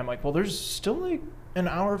go. And I'm like, well, there's still like an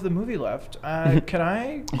hour of the movie left. Can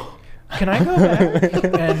I go back?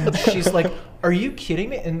 And she's like, are you kidding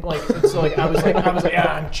me? And like, so like, I was like,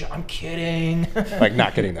 yeah, I'm kidding. Like,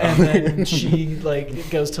 not kidding, though. And then she like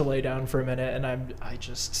goes to lay down for a minute, and I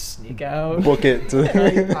just sneak out. Book it.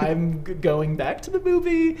 And I'm going back to the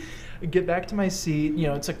movie, get back to my seat.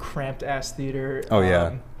 It's a cramped ass theater. Oh,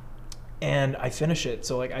 yeah. And I finish it.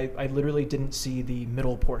 So like, I literally didn't see the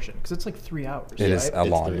middle portion because it's like 3 hours. It is right? a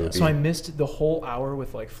long three movie. hours. So I missed the whole hour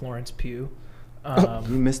with like Florence Pugh. You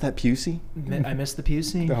missed that Pusey? I missed the Pugh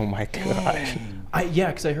scene. Oh my gosh.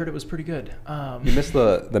 Because I heard it was pretty good. You missed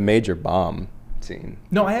the major bomb scene.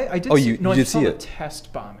 No, I did. Oh, see, you no, I did saw see the it.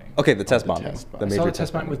 test bombing. Okay, the test the bombing. test The bombing. I saw major the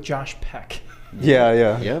test bombing bombing. with Josh Peck. Yeah,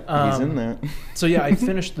 yeah. Yep, he's in that. So yeah, I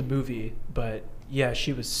finished the movie, but yeah,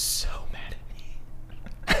 she was so mad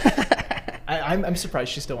at me. I'm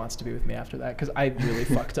surprised she still wants to be with me after that because I really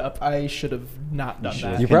fucked up. I should have not done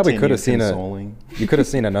that. You probably could have Continued seen consoling. You could have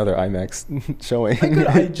seen another IMAX showing.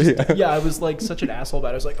 I was like such an asshole about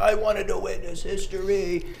it. I was like, I wanted to witness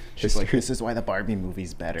history. She's like, this is why the Barbie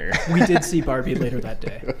movie's better. We did see Barbie later that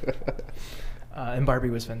day. And Barbie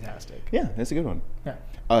was fantastic. Yeah, that's a good one.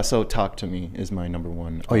 Yeah. So Talk to Me is my number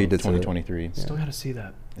one. Oh, you of did say that. 2023. Still got to see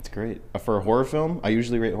that. It's great. For a horror film, I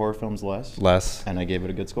usually rate horror films less. Less. And I gave it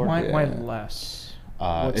a good score. Why Yeah. less?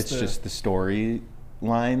 It's just the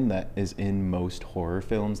storyline that is in most horror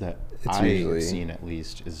films that I've seen, at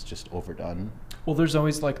least, is just overdone. Well, there's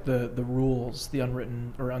always like the rules, the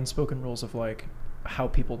unwritten or unspoken rules of like how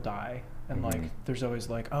people die. And like, there's always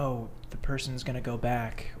like, oh, the person's gonna go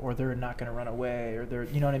back, or they're not gonna run away, or they're,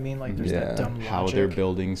 you know what I mean? Like, there's that dumb logic. How they're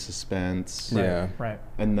building suspense. Right.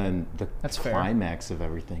 And then the climax of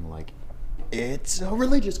everything, like, it's a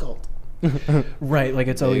religious cult. Right, like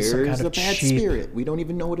it's always some kind of a bad cheap spirit. We don't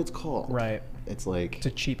even know what it's called. Right. It's like, it's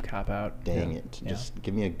a cheap cop out. Dang it! Just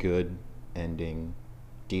give me a good ending,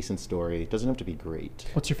 decent story. It doesn't have to be great.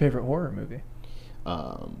 What's your favorite horror movie?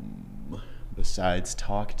 Besides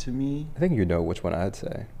Talk to Me, I think you know which one I'd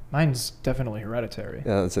say. Mine's definitely Hereditary.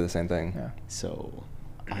 Yeah, I'd say the same thing. Yeah. So,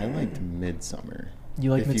 I liked Midsummer.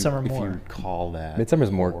 You like Midsummer more? If you call that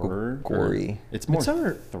Midsummer's more horror, gory. It's more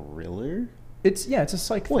thriller. It's a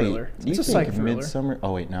psych thriller. It's a psych thriller. Midsummer.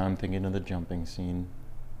 Oh wait, now I'm thinking of the jumping scene.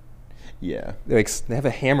 Yeah. They have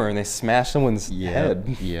a hammer and they smash someone's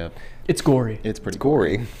head. Yeah. It's gory. It's pretty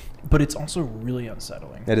gory. But it's also really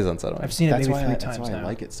unsettling. It is unsettling. I've seen it maybe 3 times now. That's why I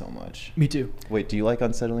like it so much. Me too. Wait, do you like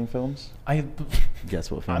unsettling films? I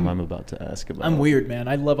Guess what film I'm about to ask about. I'm weird, man.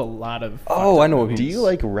 I love a lot of. Oh, I know. Do you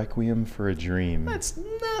like Requiem for a Dream? That's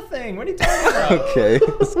nothing. What are you talking about? Okay.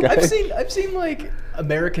 This guy. I've seen like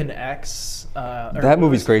American X. That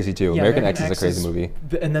movie's crazy too. Yeah, American X is a crazy movie.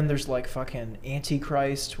 And then there's like fucking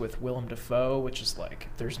Antichrist with Willem Dafoe, which is like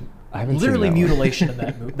there's literally seen that mutilation in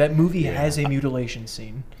that movie. That movie has a mutilation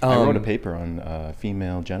scene. I wrote a paper on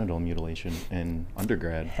female genital mutilation in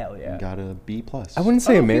undergrad. Hell yeah. Got a B+. I wouldn't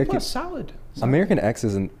say American. Solid. American X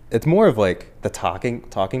isn't. It's more of like the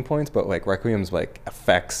talking points, but like Requiem's like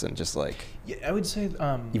effects and just like. Yeah, I would say.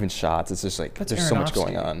 Even shots. It's just like there's so much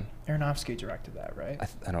going on. Aronofsky directed that, right?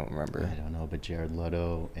 I don't remember. I don't know, but Jared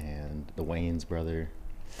Leto and the Wayans brother.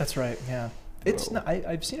 That's right. Yeah. It's not,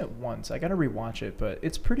 I've seen it once. I gotta rewatch it, but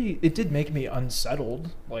it's pretty. It did make me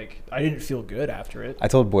unsettled. Like I didn't feel good after it. I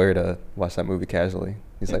told Boyer to watch that movie casually.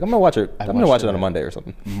 He's like, I'm gonna watch it. I'm gonna watch it on a Monday or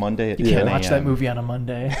something. Monday at you 10 can't watch a.m. that movie on a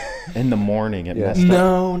Monday. In the morning, it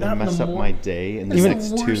messed up my day. And even the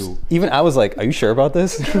next two. Even I was like, are you sure about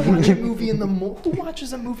this? Watch a movie in the Who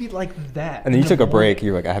watches a movie like that? And then you took a break.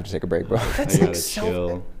 You're like, I have to take a break, bro. That's like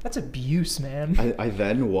chill. That's abuse, man. I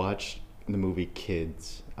then watched the movie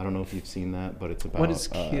Kids. I don't know if you've seen that, but it's about what is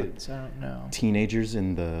Kids? I don't know. Teenagers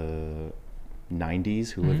in the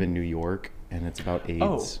 90s who live in New York, and it's about AIDS.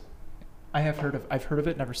 Oh, I've heard of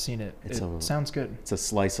it, never seen it. It sounds good. It's a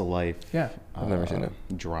slice of life. Yeah. I've never seen it.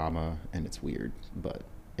 Drama, and it's weird, but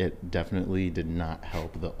it definitely did not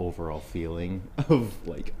help the overall feeling of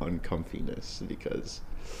like uncomfiness because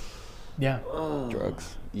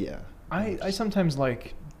drugs. Yeah. I sometimes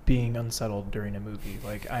like being unsettled during a movie.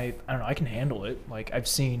 Like I don't know, I can handle it. Like I've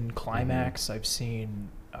seen Climax, I've seen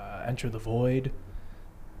Enter the Void.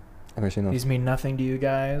 I've never seen those. These mean nothing to you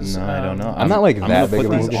guys. No, I don't know. I'm not like that big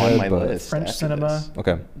of a movie on my head, but list. French cinema. This.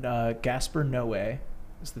 Okay. Gaspar Noé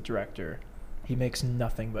is the director. He makes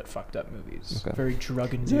nothing but fucked up movies. Okay. Very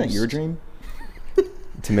drug induced. Isn't that your dream?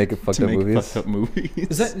 To make fucked up movies. Fucked up movies.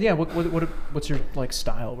 Is that what's your like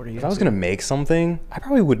style? What are you? If I was gonna make something, I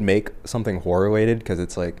probably would make something horror related because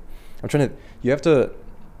it's like I'm trying to. You have to,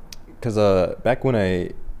 because back when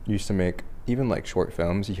I used to make even like short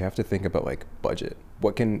films, you have to think about like budget.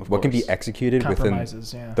 What can be executed within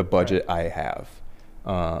the budget I have,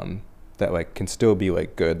 that like can still be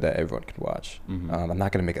like good that everyone can watch. I'm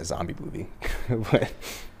not gonna make a zombie movie, but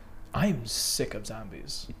I'm sick of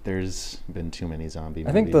zombies. There's been too many zombie movies.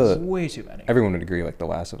 I think way too many. Everyone would agree like The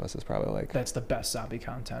Last of Us is probably like that's the best zombie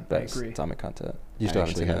content. Best I agree. zombie content. You still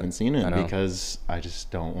haven't seen it I because I just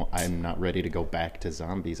don't. I'm not ready to go back to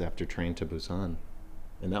zombies after Train to Busan.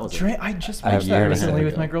 And that was I just watched that recently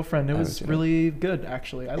with my girlfriend. It was really good,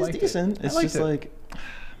 actually. I liked it. It's decent. It's just like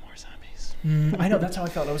more zombies. I know, that's how I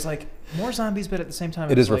felt. I was like, more zombies, but at the same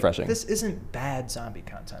time, it is refreshing. This isn't bad zombie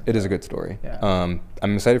content. It is a good story. Yeah.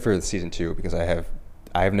 I'm excited for season 2 because I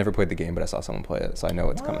have never played the game, but I saw someone play it, so I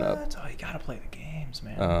know it's coming up. Oh, you gotta play the games,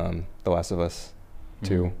 man. The Last of Us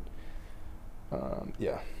 2.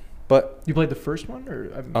 Yeah, but you played the first one,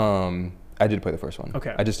 or I did play the first one.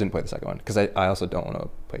 Okay. I just didn't play the second one because I also don't own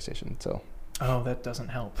a PlayStation. So. Oh, that doesn't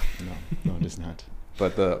help. No, it does not.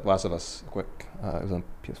 But the Last of Us, it was on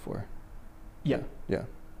PS4. Yeah. Yeah.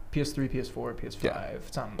 PS3, PS4, PS5. Yeah.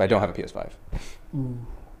 But I don't have a PS5. Ooh.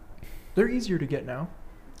 They're easier to get now.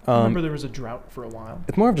 I remember there was a drought for a while.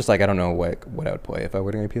 It's more of just like I don't know what I would play if I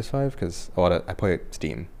were to get a PS5 because I play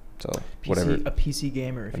Steam. So whatever. A PC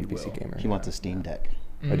gamer, if you will. PC gamer. He wants a Steam Deck.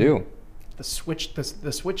 I do. the Switch,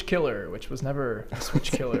 the Switch killer, which was never a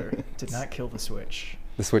Switch killer, did not kill the Switch.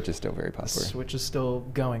 The Switch is still very The popular. Switch is still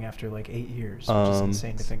going after like 8 years, which is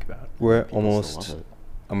insane to think about. We're People still almost. love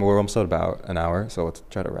it. We're almost at about an hour, so let's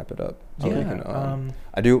try to wrap it up. So we Yeah, can,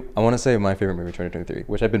 I want to say my favorite movie 2023,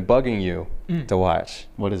 which I've been bugging you to watch.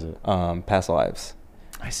 What is it? Past Lives.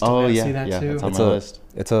 I still gotta see that yeah, too. it's on It's my a list.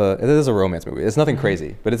 it is a romance movie. It's nothing Mhm.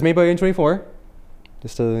 crazy, but it's made by A24.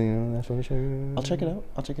 Just to that's what we should. I'll check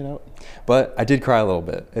it out. But I did cry a little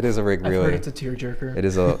bit. It is a I've really. heard it's a tearjerker. It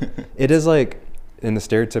is a. It is like in the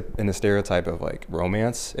stereotype of like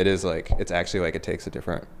romance. It is like it's actually like it takes a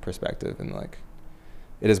different perspective and like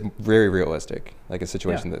it is very realistic. Like a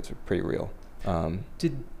situation that's pretty real.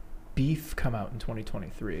 Did Beef come out in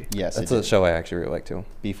 2023? Yes, That's it a did. show I actually really like too.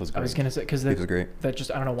 Beef was I great. was gonna say because Beef was great. that just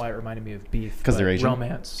I don't know why it reminded me of Beef. 'Cause they're but Asian?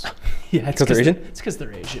 Romance. Yeah, it's 'Cause they're Asian? It's because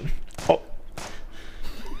they're Asian. Oh.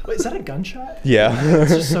 Wait, is that a gunshot? Yeah.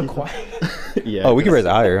 It's just so quiet. Yeah. Oh, we can raise it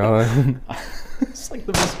 'cause- higher. It's like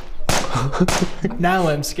the most. Now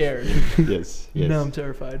I'm scared. Yes. Now I'm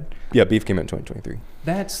terrified. Yeah, Beef came out in 2023.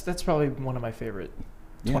 That's probably one of my favorite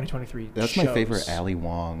Yeah. 2023. That's shows. my favorite Ali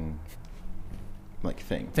Wong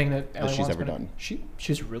thing. thing that she's Wong's ever been- done.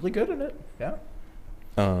 She's really good in it. Yeah,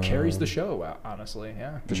 carries the show out, honestly.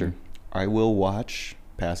 Yeah, For sure. I will watch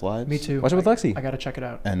Past Lives. me too. Watch it with Lexi. I gotta check it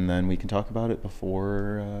out. And then we can talk about it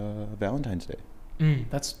before Valentine's Day.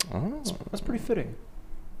 That's Oh. that's pretty fitting.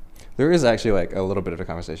 There is actually like a little bit of a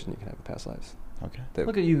conversation you can have with Past Lives. Okay. that-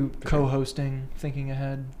 Look at you for sure. co-hosting, thinking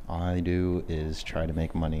ahead. All I do is try to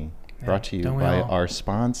make money. Yeah, Brought to you don't we by all? our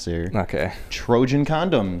sponsor, Okay. Trojan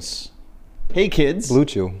Condoms. Hey kids. Blue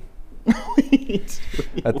Chew.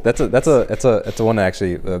 That's a one that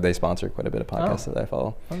actually they sponsor quite a bit of podcasts that I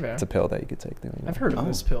follow. Okay, It's a pill that you could take. I've heard of Oh.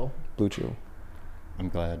 this pill. Blue Chew. I'm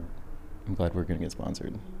glad we're gonna get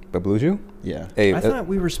sponsored. But Blue Chew? Yeah. Hey, I thought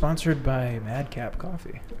we were sponsored by Madcap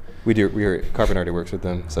Coffee, we do. Carbon already works with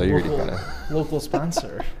them, so you're already local, kind of. local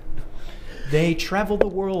sponsor. They travel the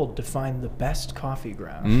world to find the best coffee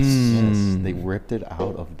grounds. Yes. They ripped it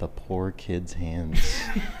out of the poor kids' hands.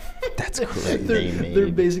 That's crazy.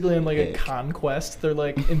 They're basically on like a Ick. conquest. They're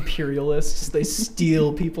like imperialists. They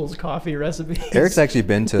steal people's coffee recipes. Eric's actually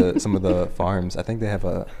been to some of the farms. I think they have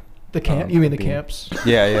a. The camp? You mean the bean. camps?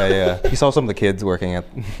 Yeah. He saw some of the kids working at.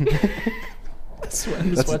 The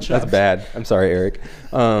sweatshops. That's bad. I'm sorry, Eric.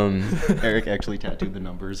 Eric actually tattooed the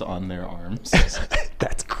numbers on their arms.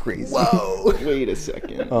 That's crazy. Whoa! Wait a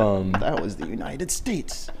second. Um, that was the United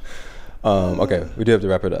States. Okay, we do have to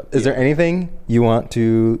wrap it up. Is there anything you want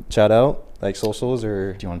to shout out, like socials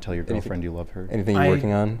or Do you want to tell your girlfriend you love her? anything you're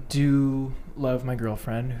working on? Do love my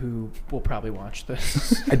girlfriend, who will probably watch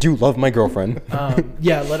this. I do love my girlfriend.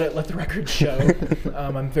 Yeah, let the record show.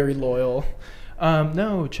 I'm very loyal.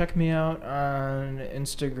 No, check me out on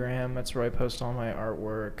Instagram. That's where I post all my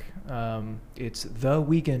artwork. It's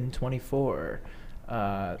thewegan24.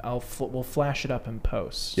 We'll flash it up and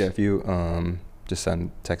post. Yeah, if you just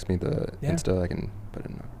text me the Yeah. Insta, I can put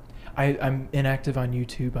it in. I'm inactive on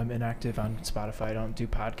YouTube. I'm inactive on Spotify. I don't do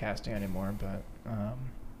podcasting anymore, but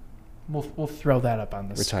we'll throw that up on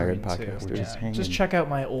the Retired screen too. podcaster. We're just hanging. Just check out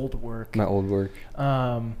my old work. My old work.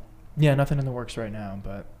 Yeah, nothing in the works right now,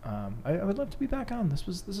 but I would love to be back on. This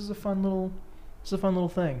is a fun little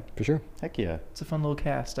thing. For sure. Heck yeah. It's a fun little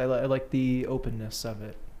cast. I like the openness of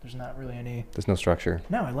it. There's not really any. There's no structure.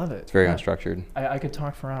 No, I love it. It's very Yeah. unstructured. I could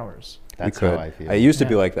talk for hours. That's we could. how I feel. I used to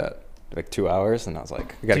be Yeah. like that, like 2 hours, and I was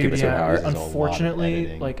like, we gotta Dude, keep it to an yeah, hour. This is a lot of unfortunately,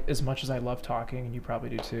 editing. like as much as I love talking, and you probably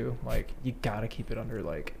do too, like you gotta keep it under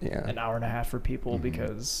like Yeah. an hour and a half for people Mhm.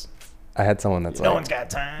 because I had someone that's no like, one's got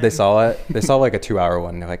time. they saw it. They saw like a 2 hour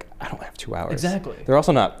one. And they're like, I don't have 2 hours. Exactly. They're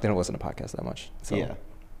also not. They don't listen to podcasts that much. So, Yeah.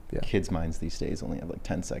 Yeah. Kids' minds these days only have like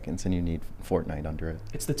 10 seconds, and you need Fortnite under it.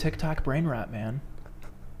 It's the TikTok brain rot, man,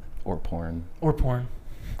 Or porn. or porn.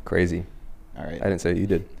 Crazy. All right. I didn't say you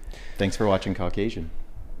did. Thanks for watching Caucasian.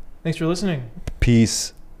 Thanks for listening.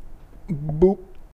 Peace. Boop.